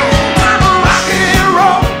that old time rock and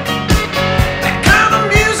roll. That kind of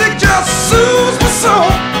music just soothes my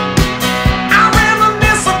soul. I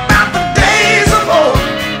reminisce about the days of old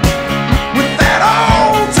with that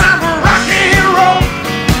old time rock and roll.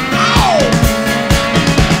 Oh.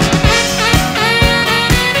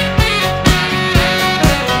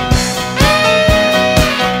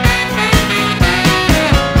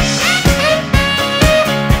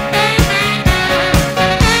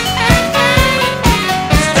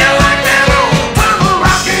 Still like that old time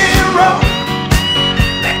rock and roll.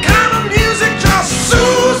 That kind of music just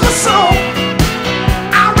soothes my soul.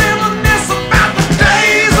 I reminisce about the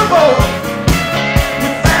days of old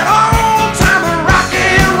with that old time rock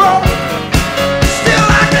and roll. Still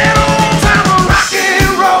like that old time rock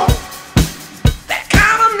and roll. That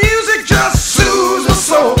kind of music just soothes my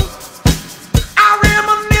soul. I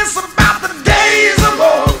reminisce about the days of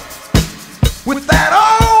old with that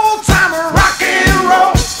old time rock and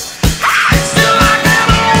roll. I still like that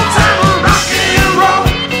old time rock and roll.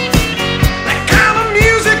 That kind of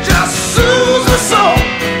music just soothes my soul.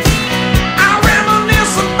 I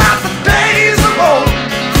reminisce about the days of old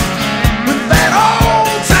with that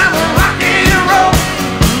old time rock and roll.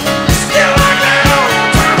 Still like that old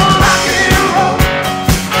time rock and roll.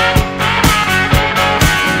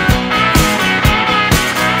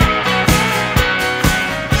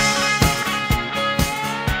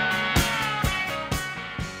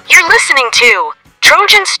 You're listening to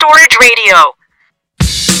Trojan Storage Radio.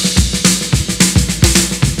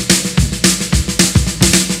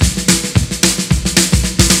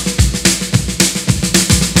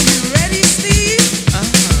 Ready, Steve?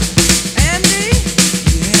 Andy?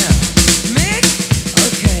 Yeah. Mick?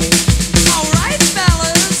 Okay. All right,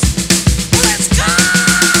 fellas. Let's go!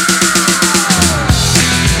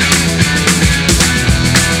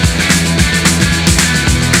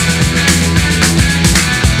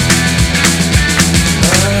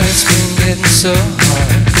 It's been getting so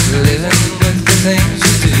hard living with the things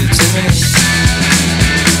you do to me.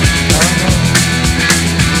 Oh no,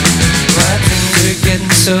 my things are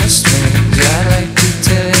getting so strange. I'd like to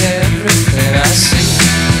tell you everything I see.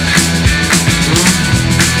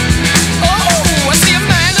 Oh, I see a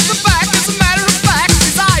man in the back. As a matter of fact,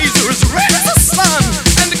 his eyes are as red as the sun.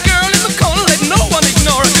 And the girl in the corner, let no one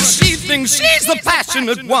ignore her, 'cause she thinks she's the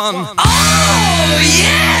passionate one. Oh,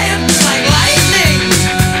 yeah, it's like lightning.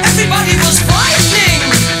 Everybody was frightening,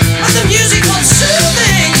 and the music was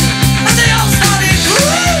soothing, and they all started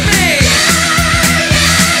grooving.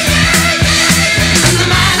 And the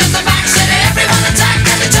man at the back said, everyone attack,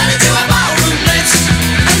 and they turned into a ballroom blitz.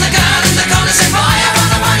 And the girl in the corner said, boy, I want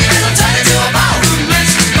the one you will turn into a ballroom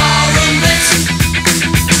blitz. Ballroom blitz.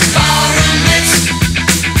 Ballroom blitz.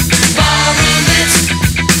 Ballroom blitz.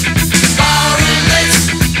 Ballroom blitz.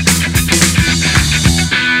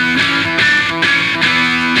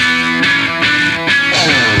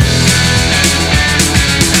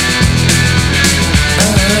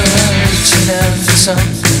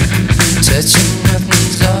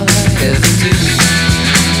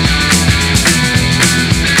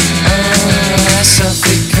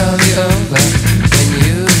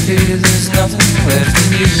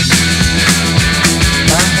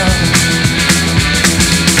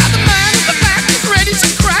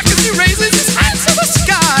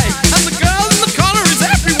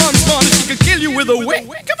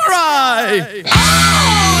 wink of an eye.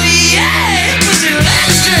 Oh yeah, it was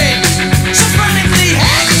electric, so frantically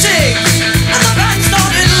hectic, and the band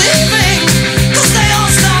started leaving, 'cause they all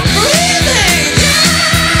stopped breathing.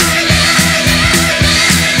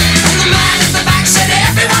 And the man at the back said,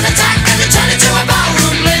 everyone attack, and it turned into a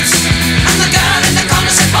ballroom blitz. And the girl in the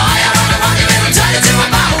corner said, boy, I wanna run you in, and turned into a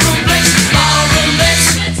ballroom blitz. Ballroom blitz.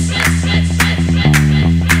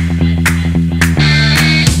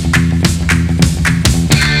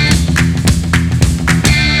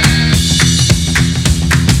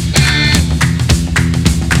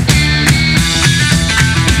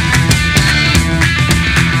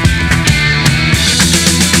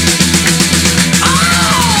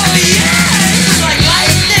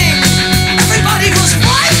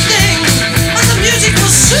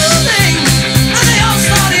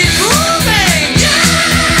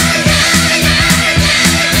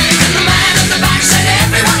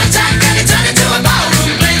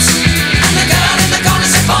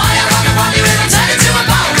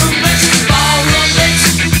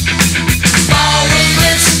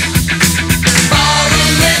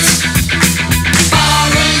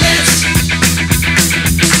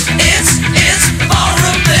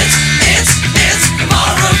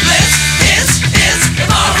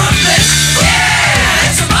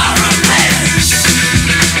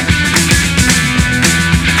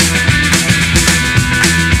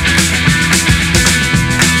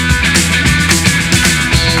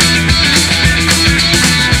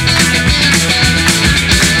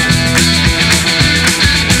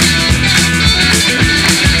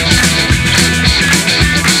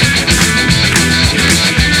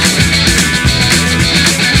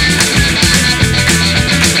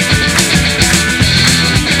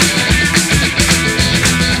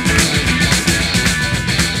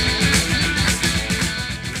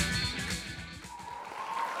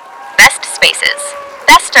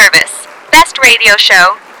 Service. Best radio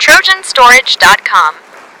show, TrojanStorage.com.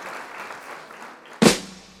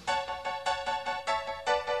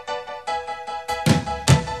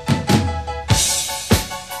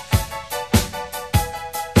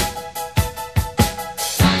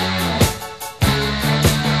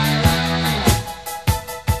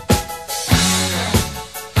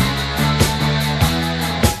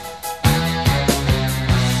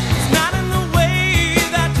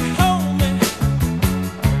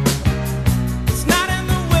 It's not in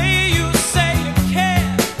the way you say you care.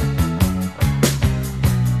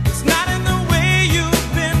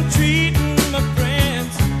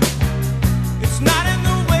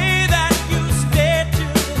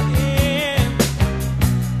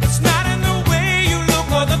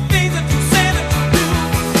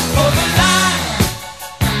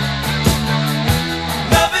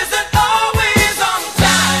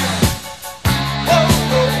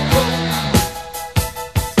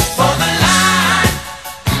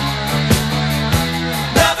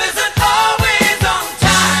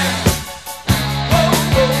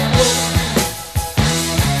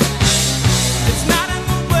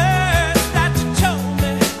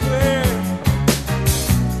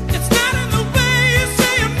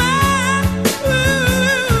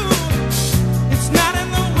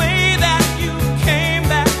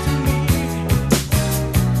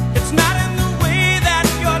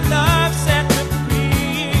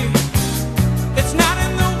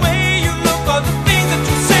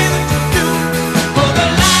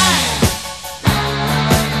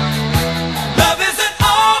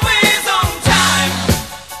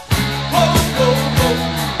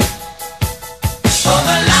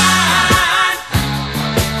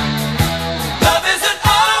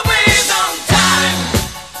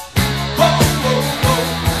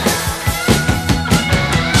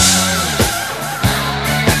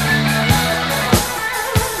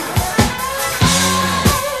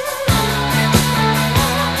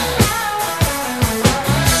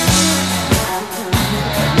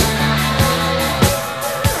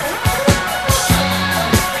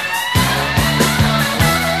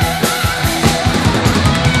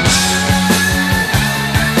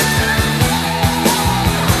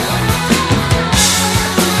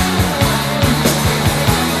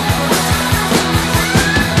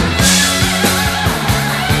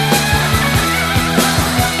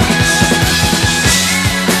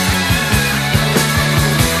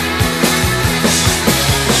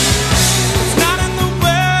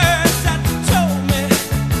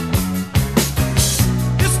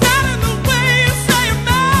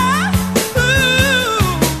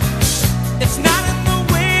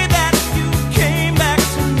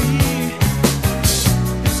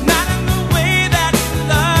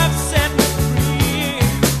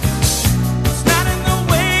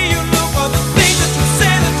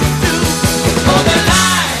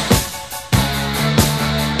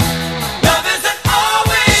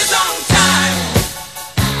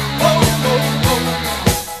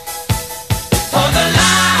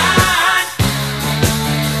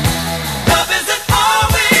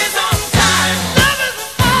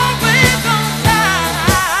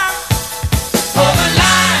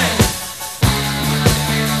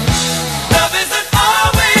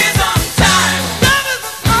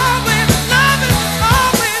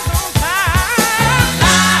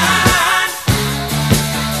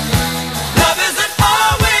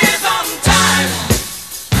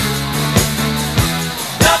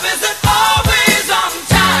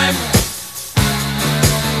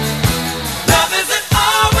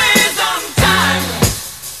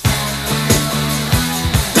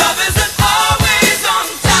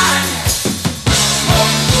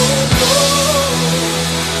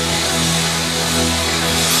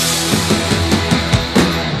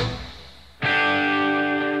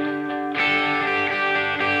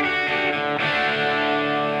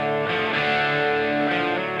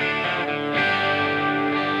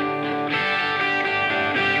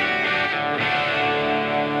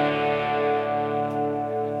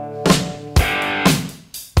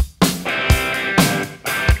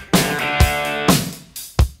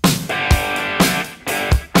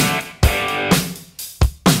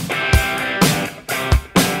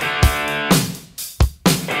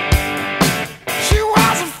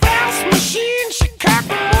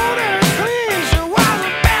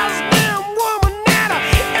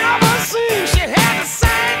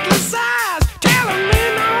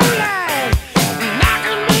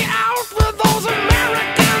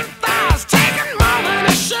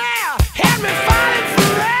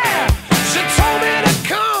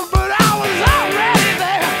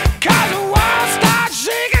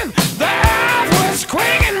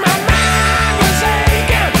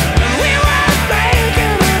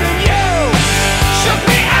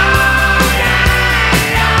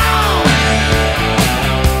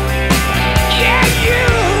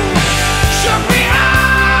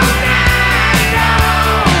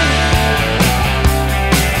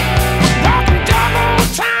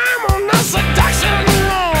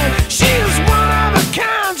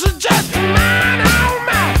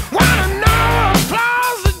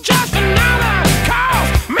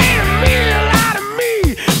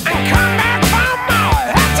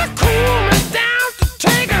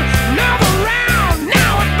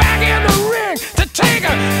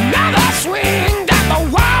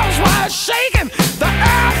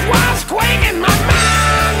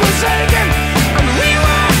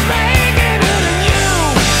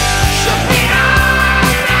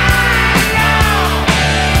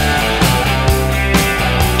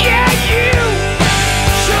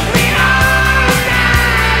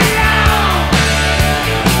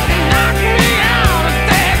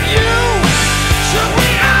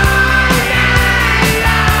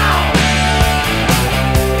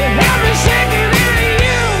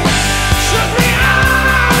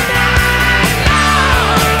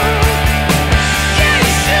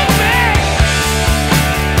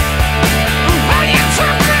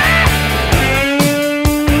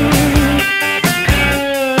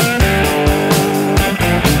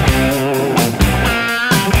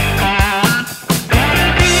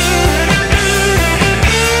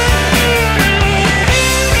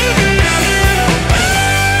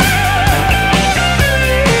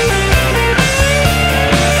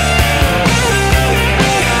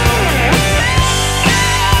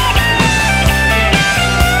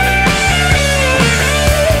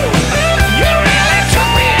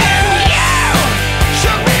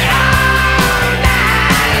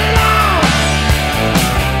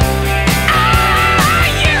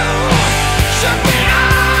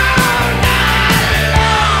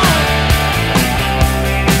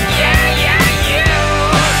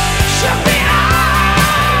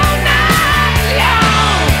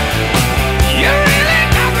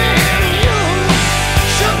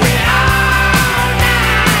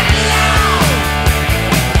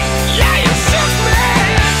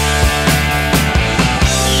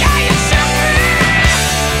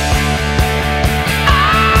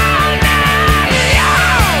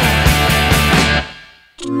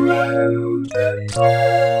 Trojan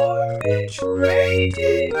Storage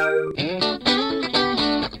Radio.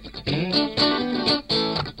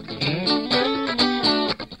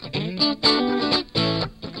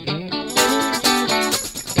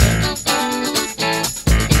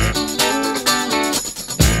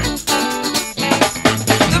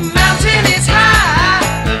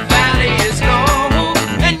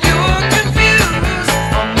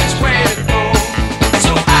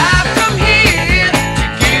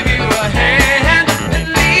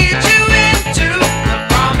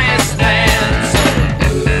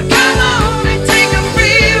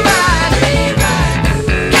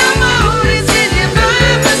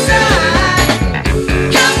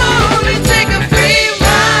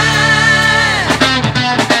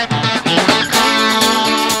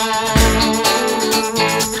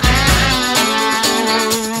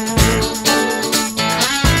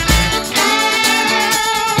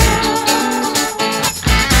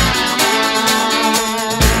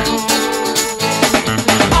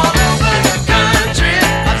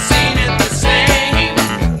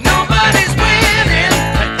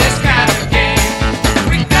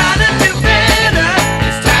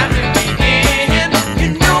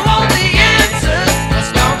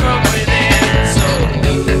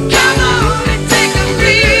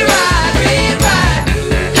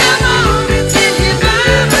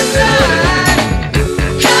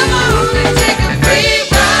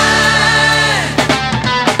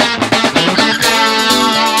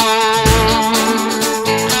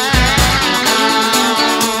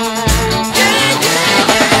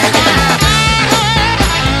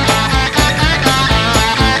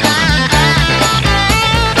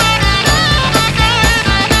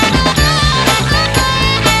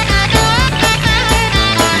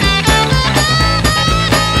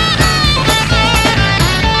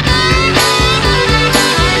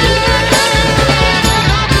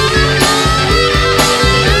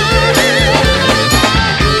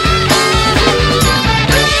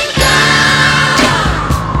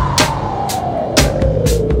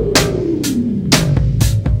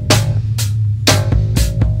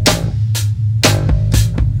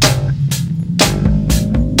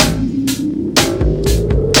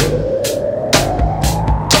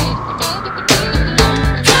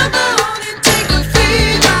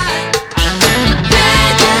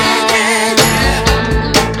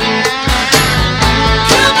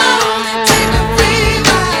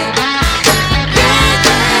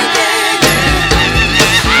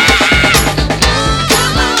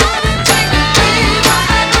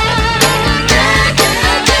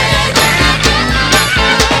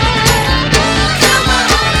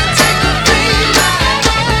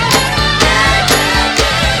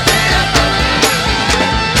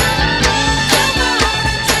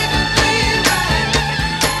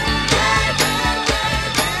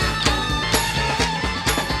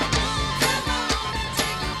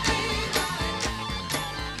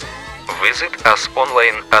 Visit us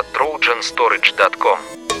online at trojanstorage.com.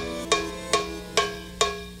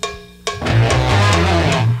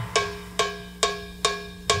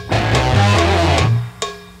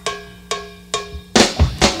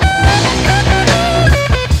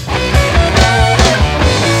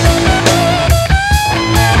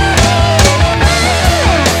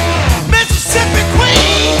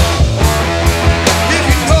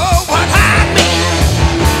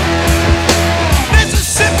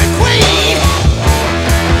 Mississippi Queen,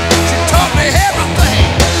 she taught me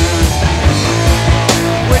everything.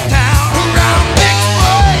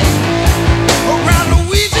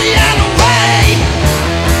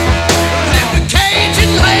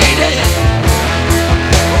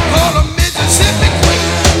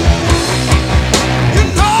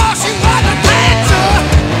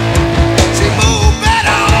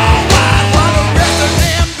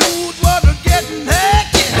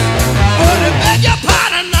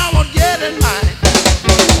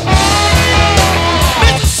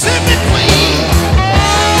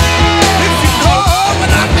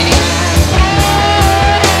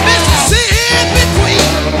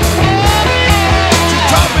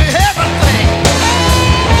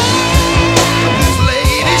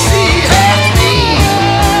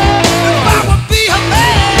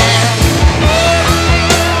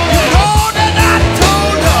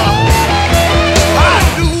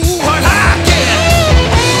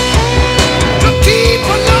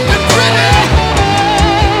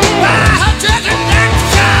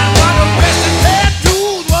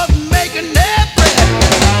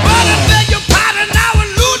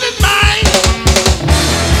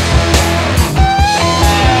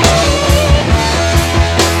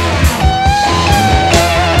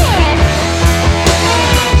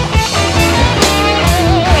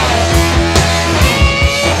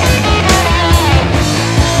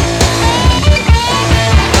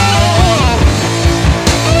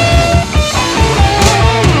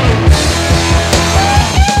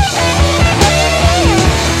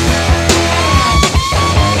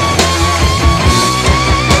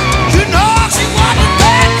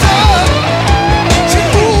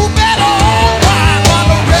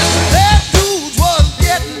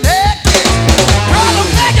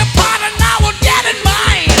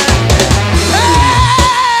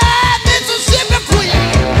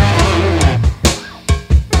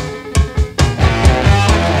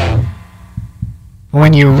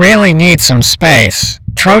 When you really need some space,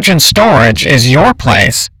 Trojan Storage is your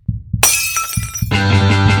place.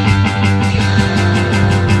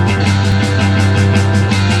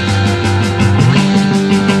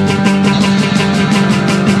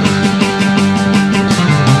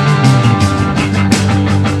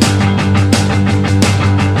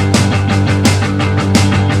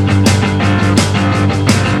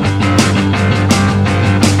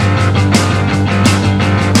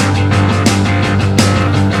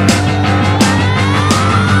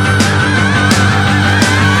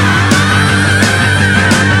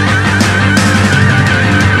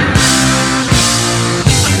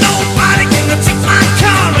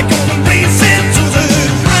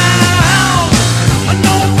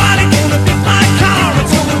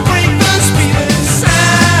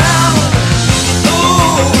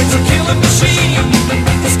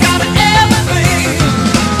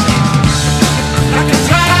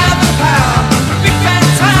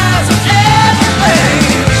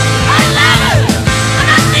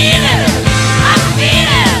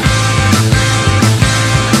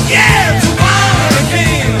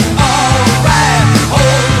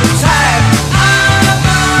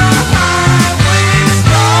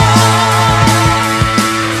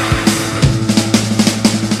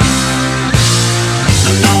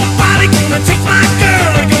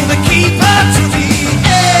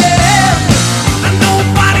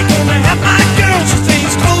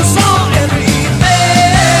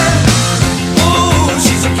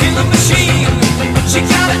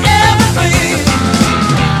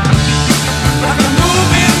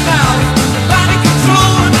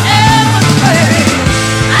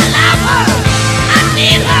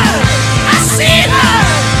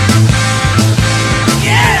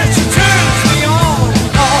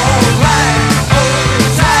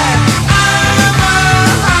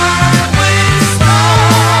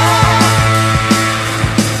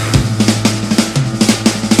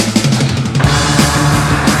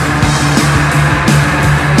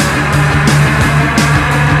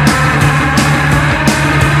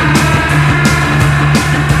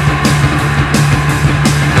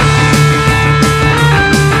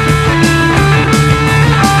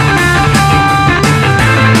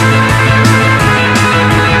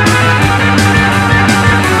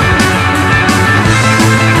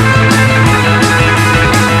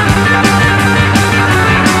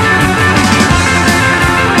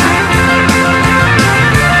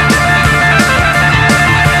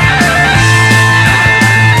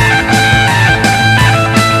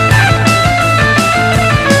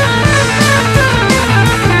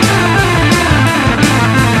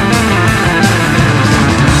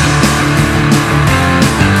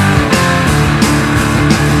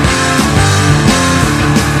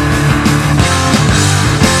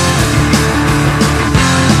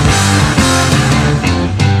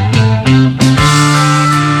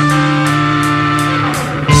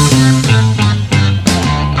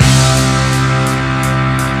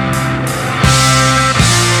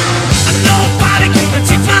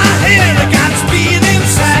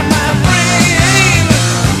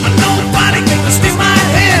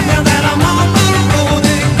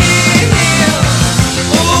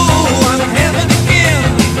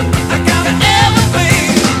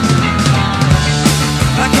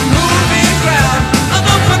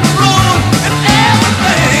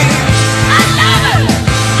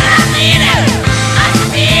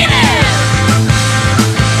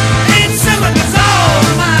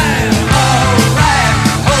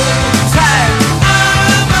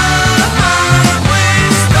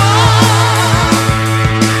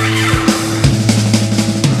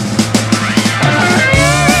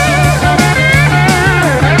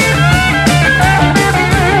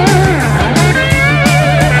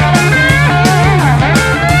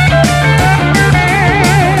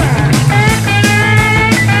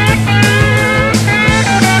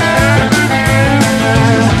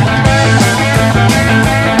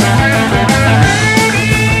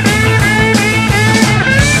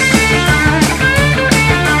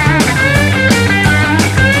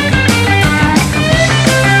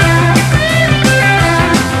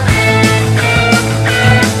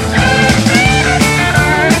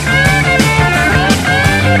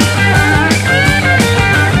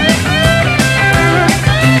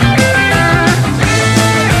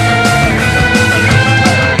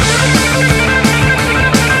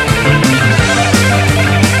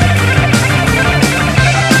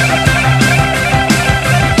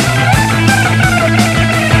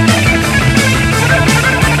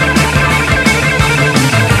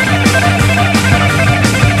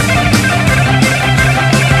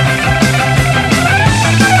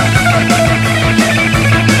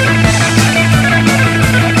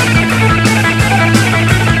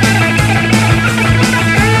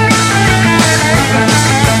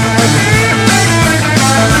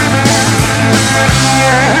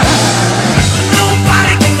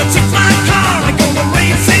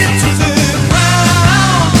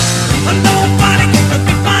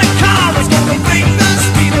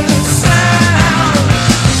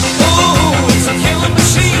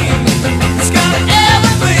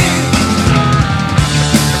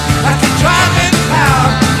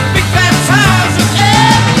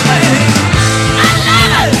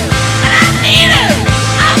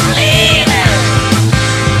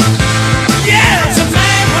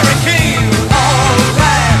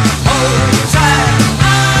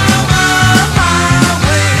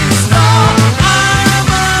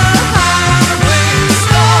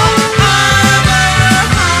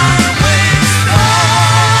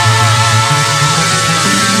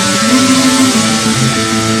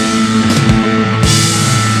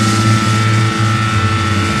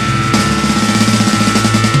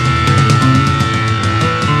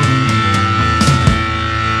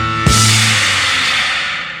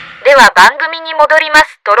 は番組に戻りま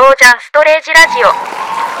す。トロージャンストレージラジ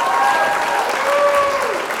オ。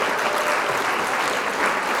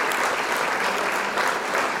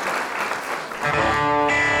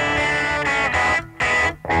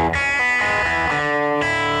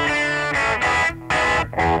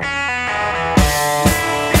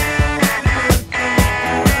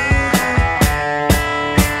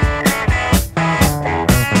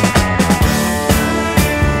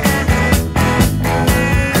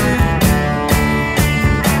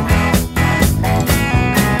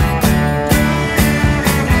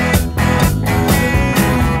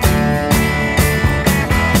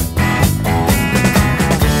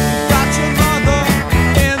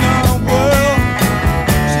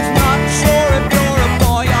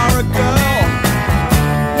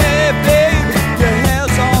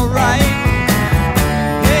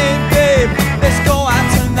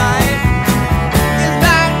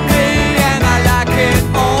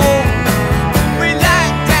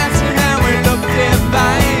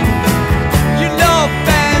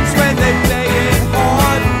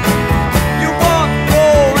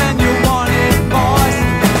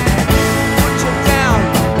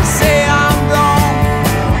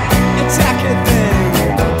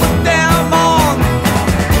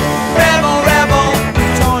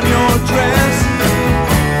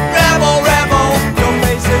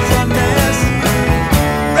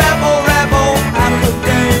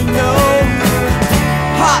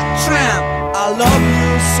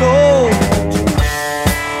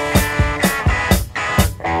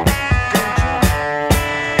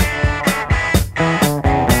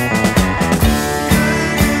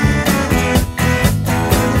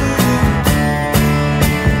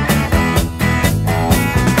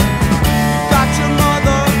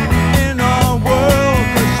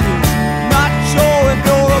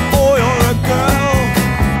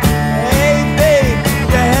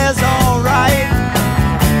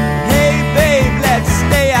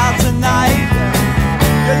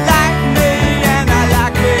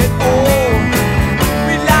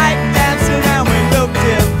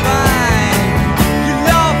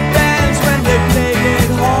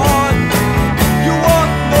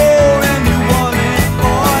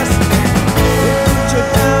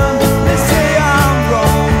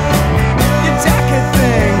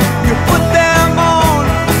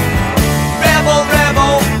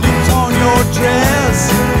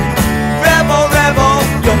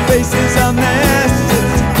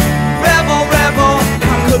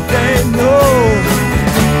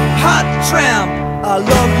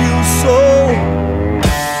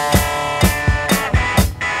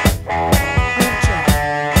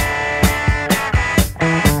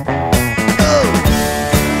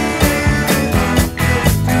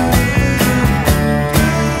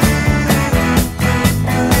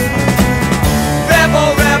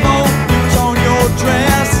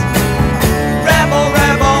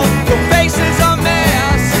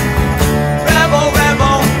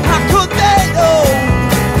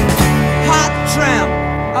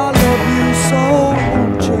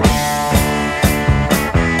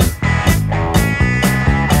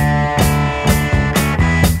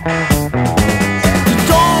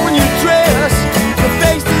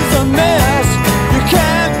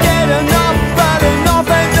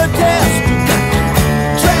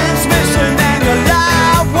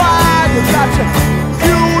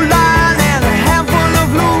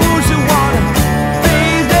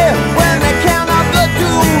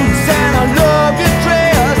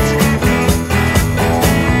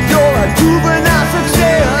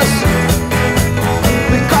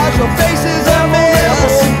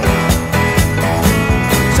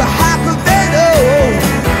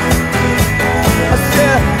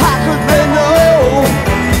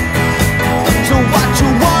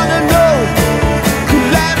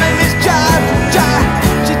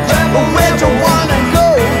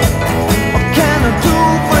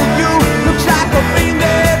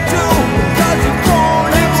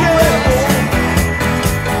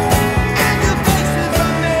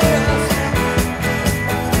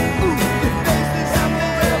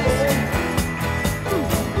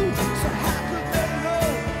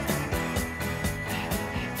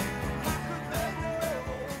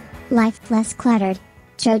Life less cluttered.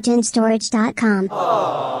 TrojanStorage.com.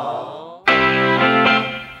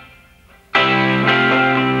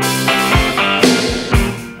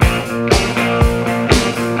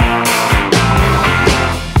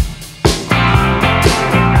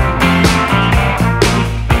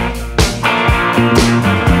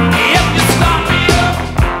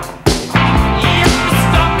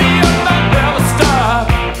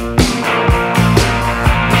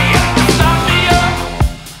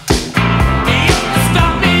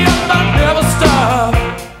 Stop me up.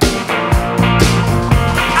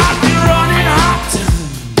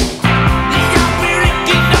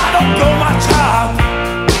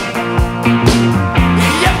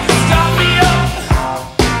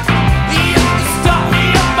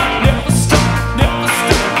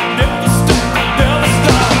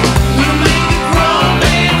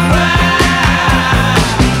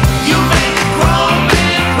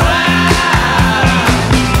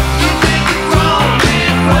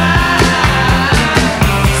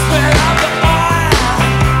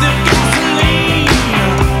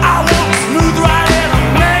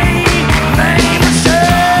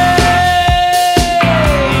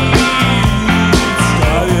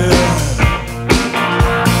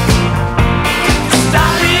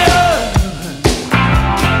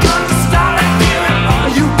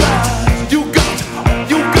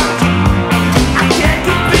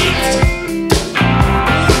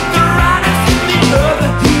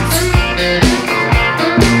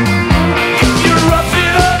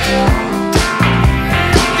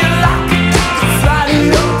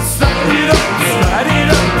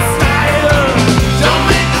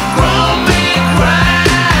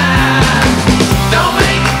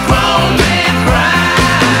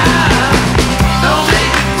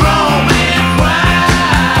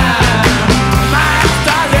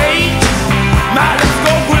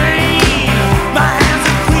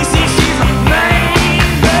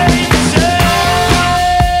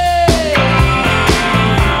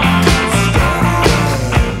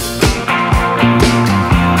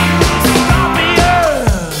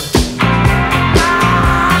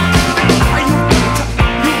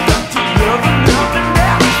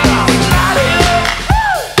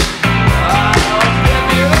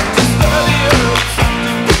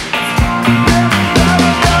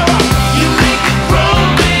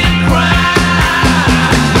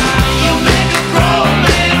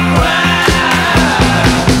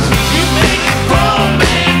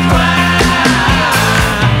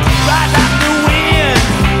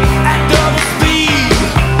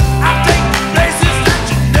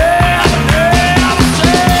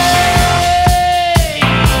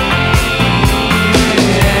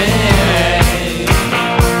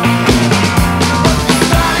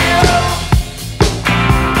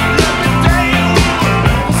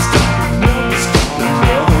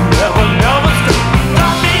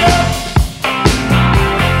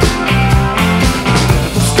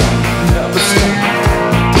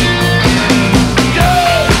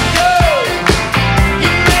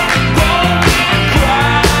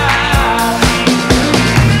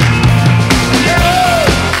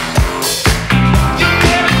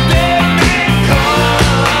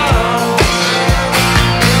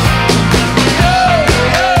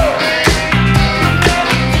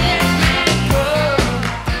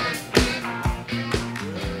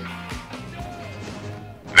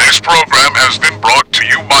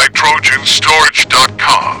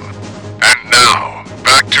 TrojanStorage.com. And now,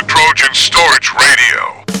 back to Trojan Storage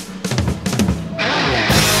Radio.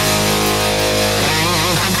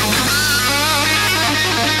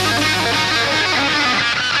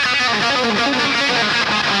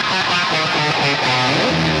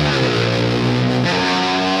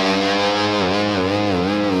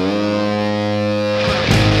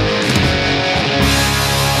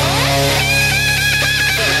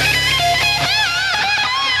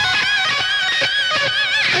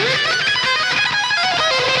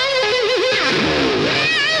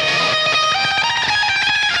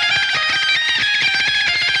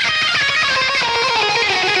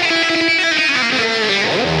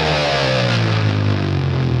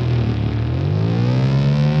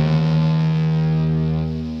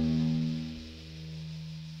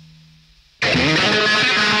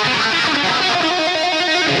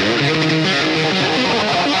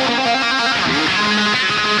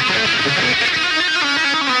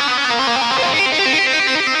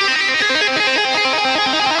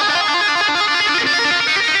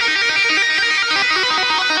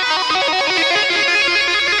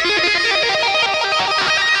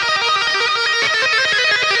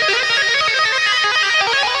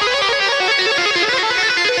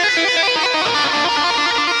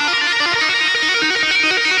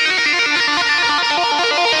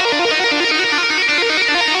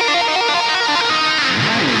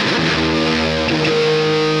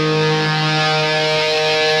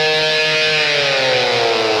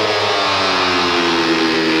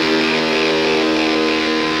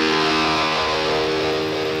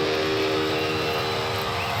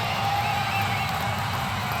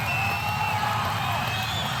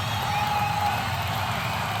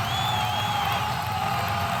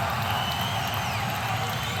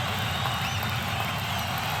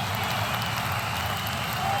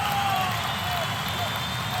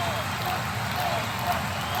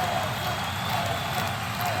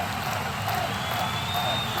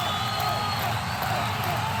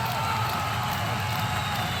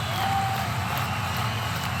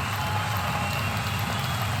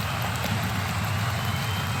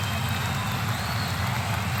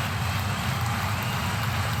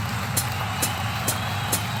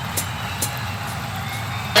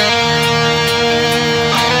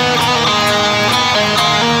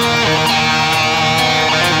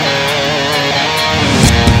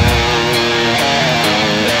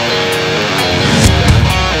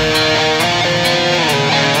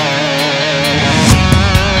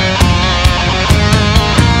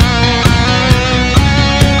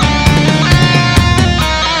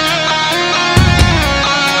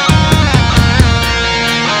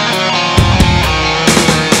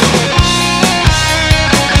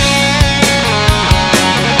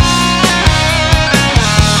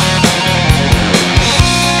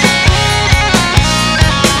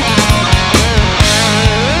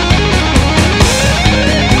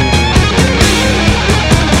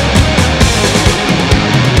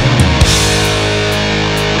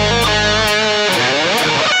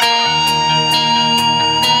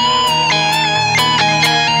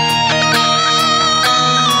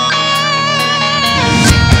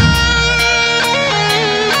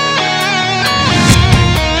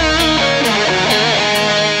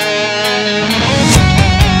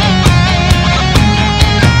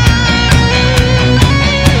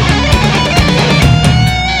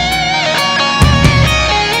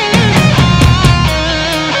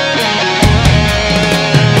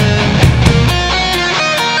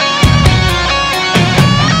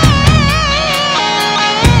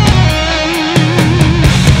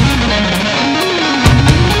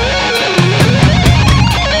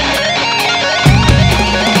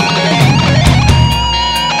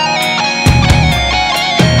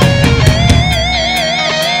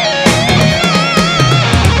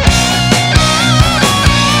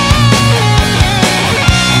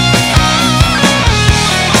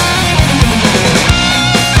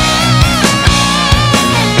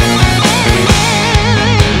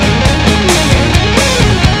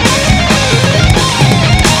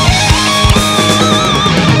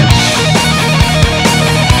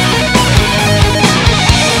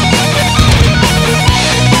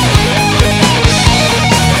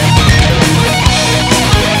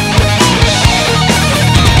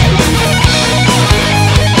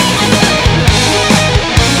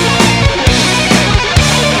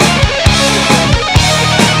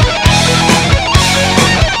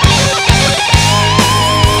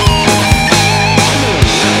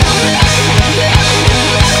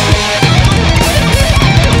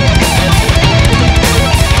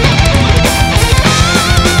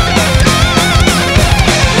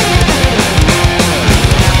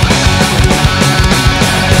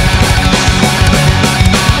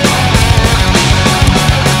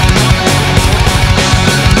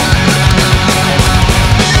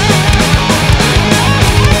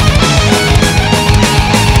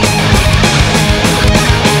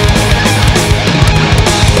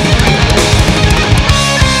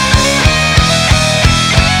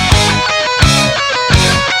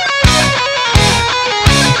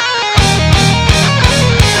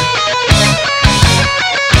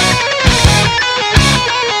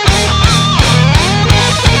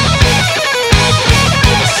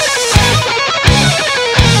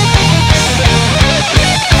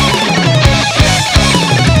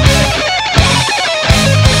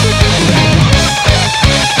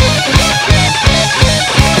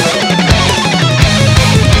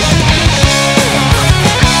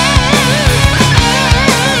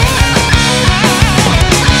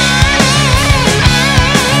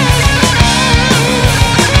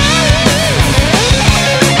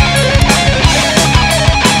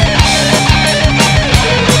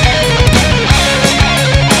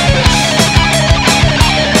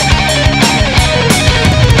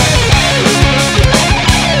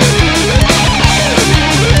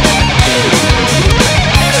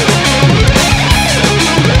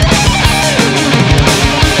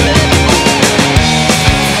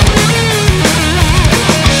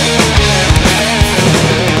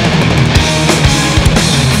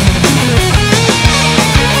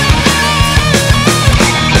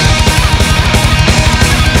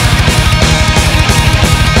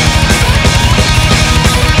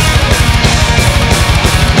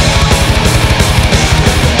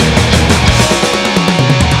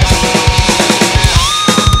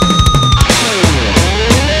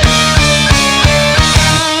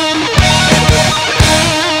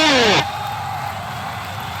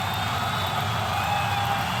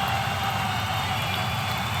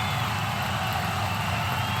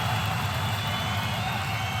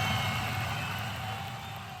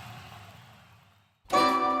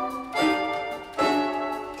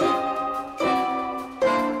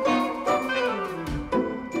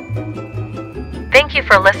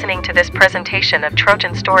 for listening to this presentation of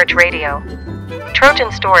Trojan Storage Radio.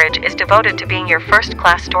 Trojan Storage is devoted to being your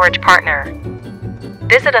first-class storage partner.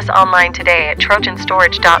 Visit us online today at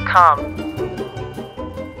trojanstorage.com.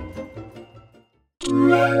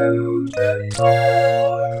 Trojan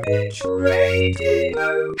Storage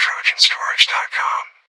Radio.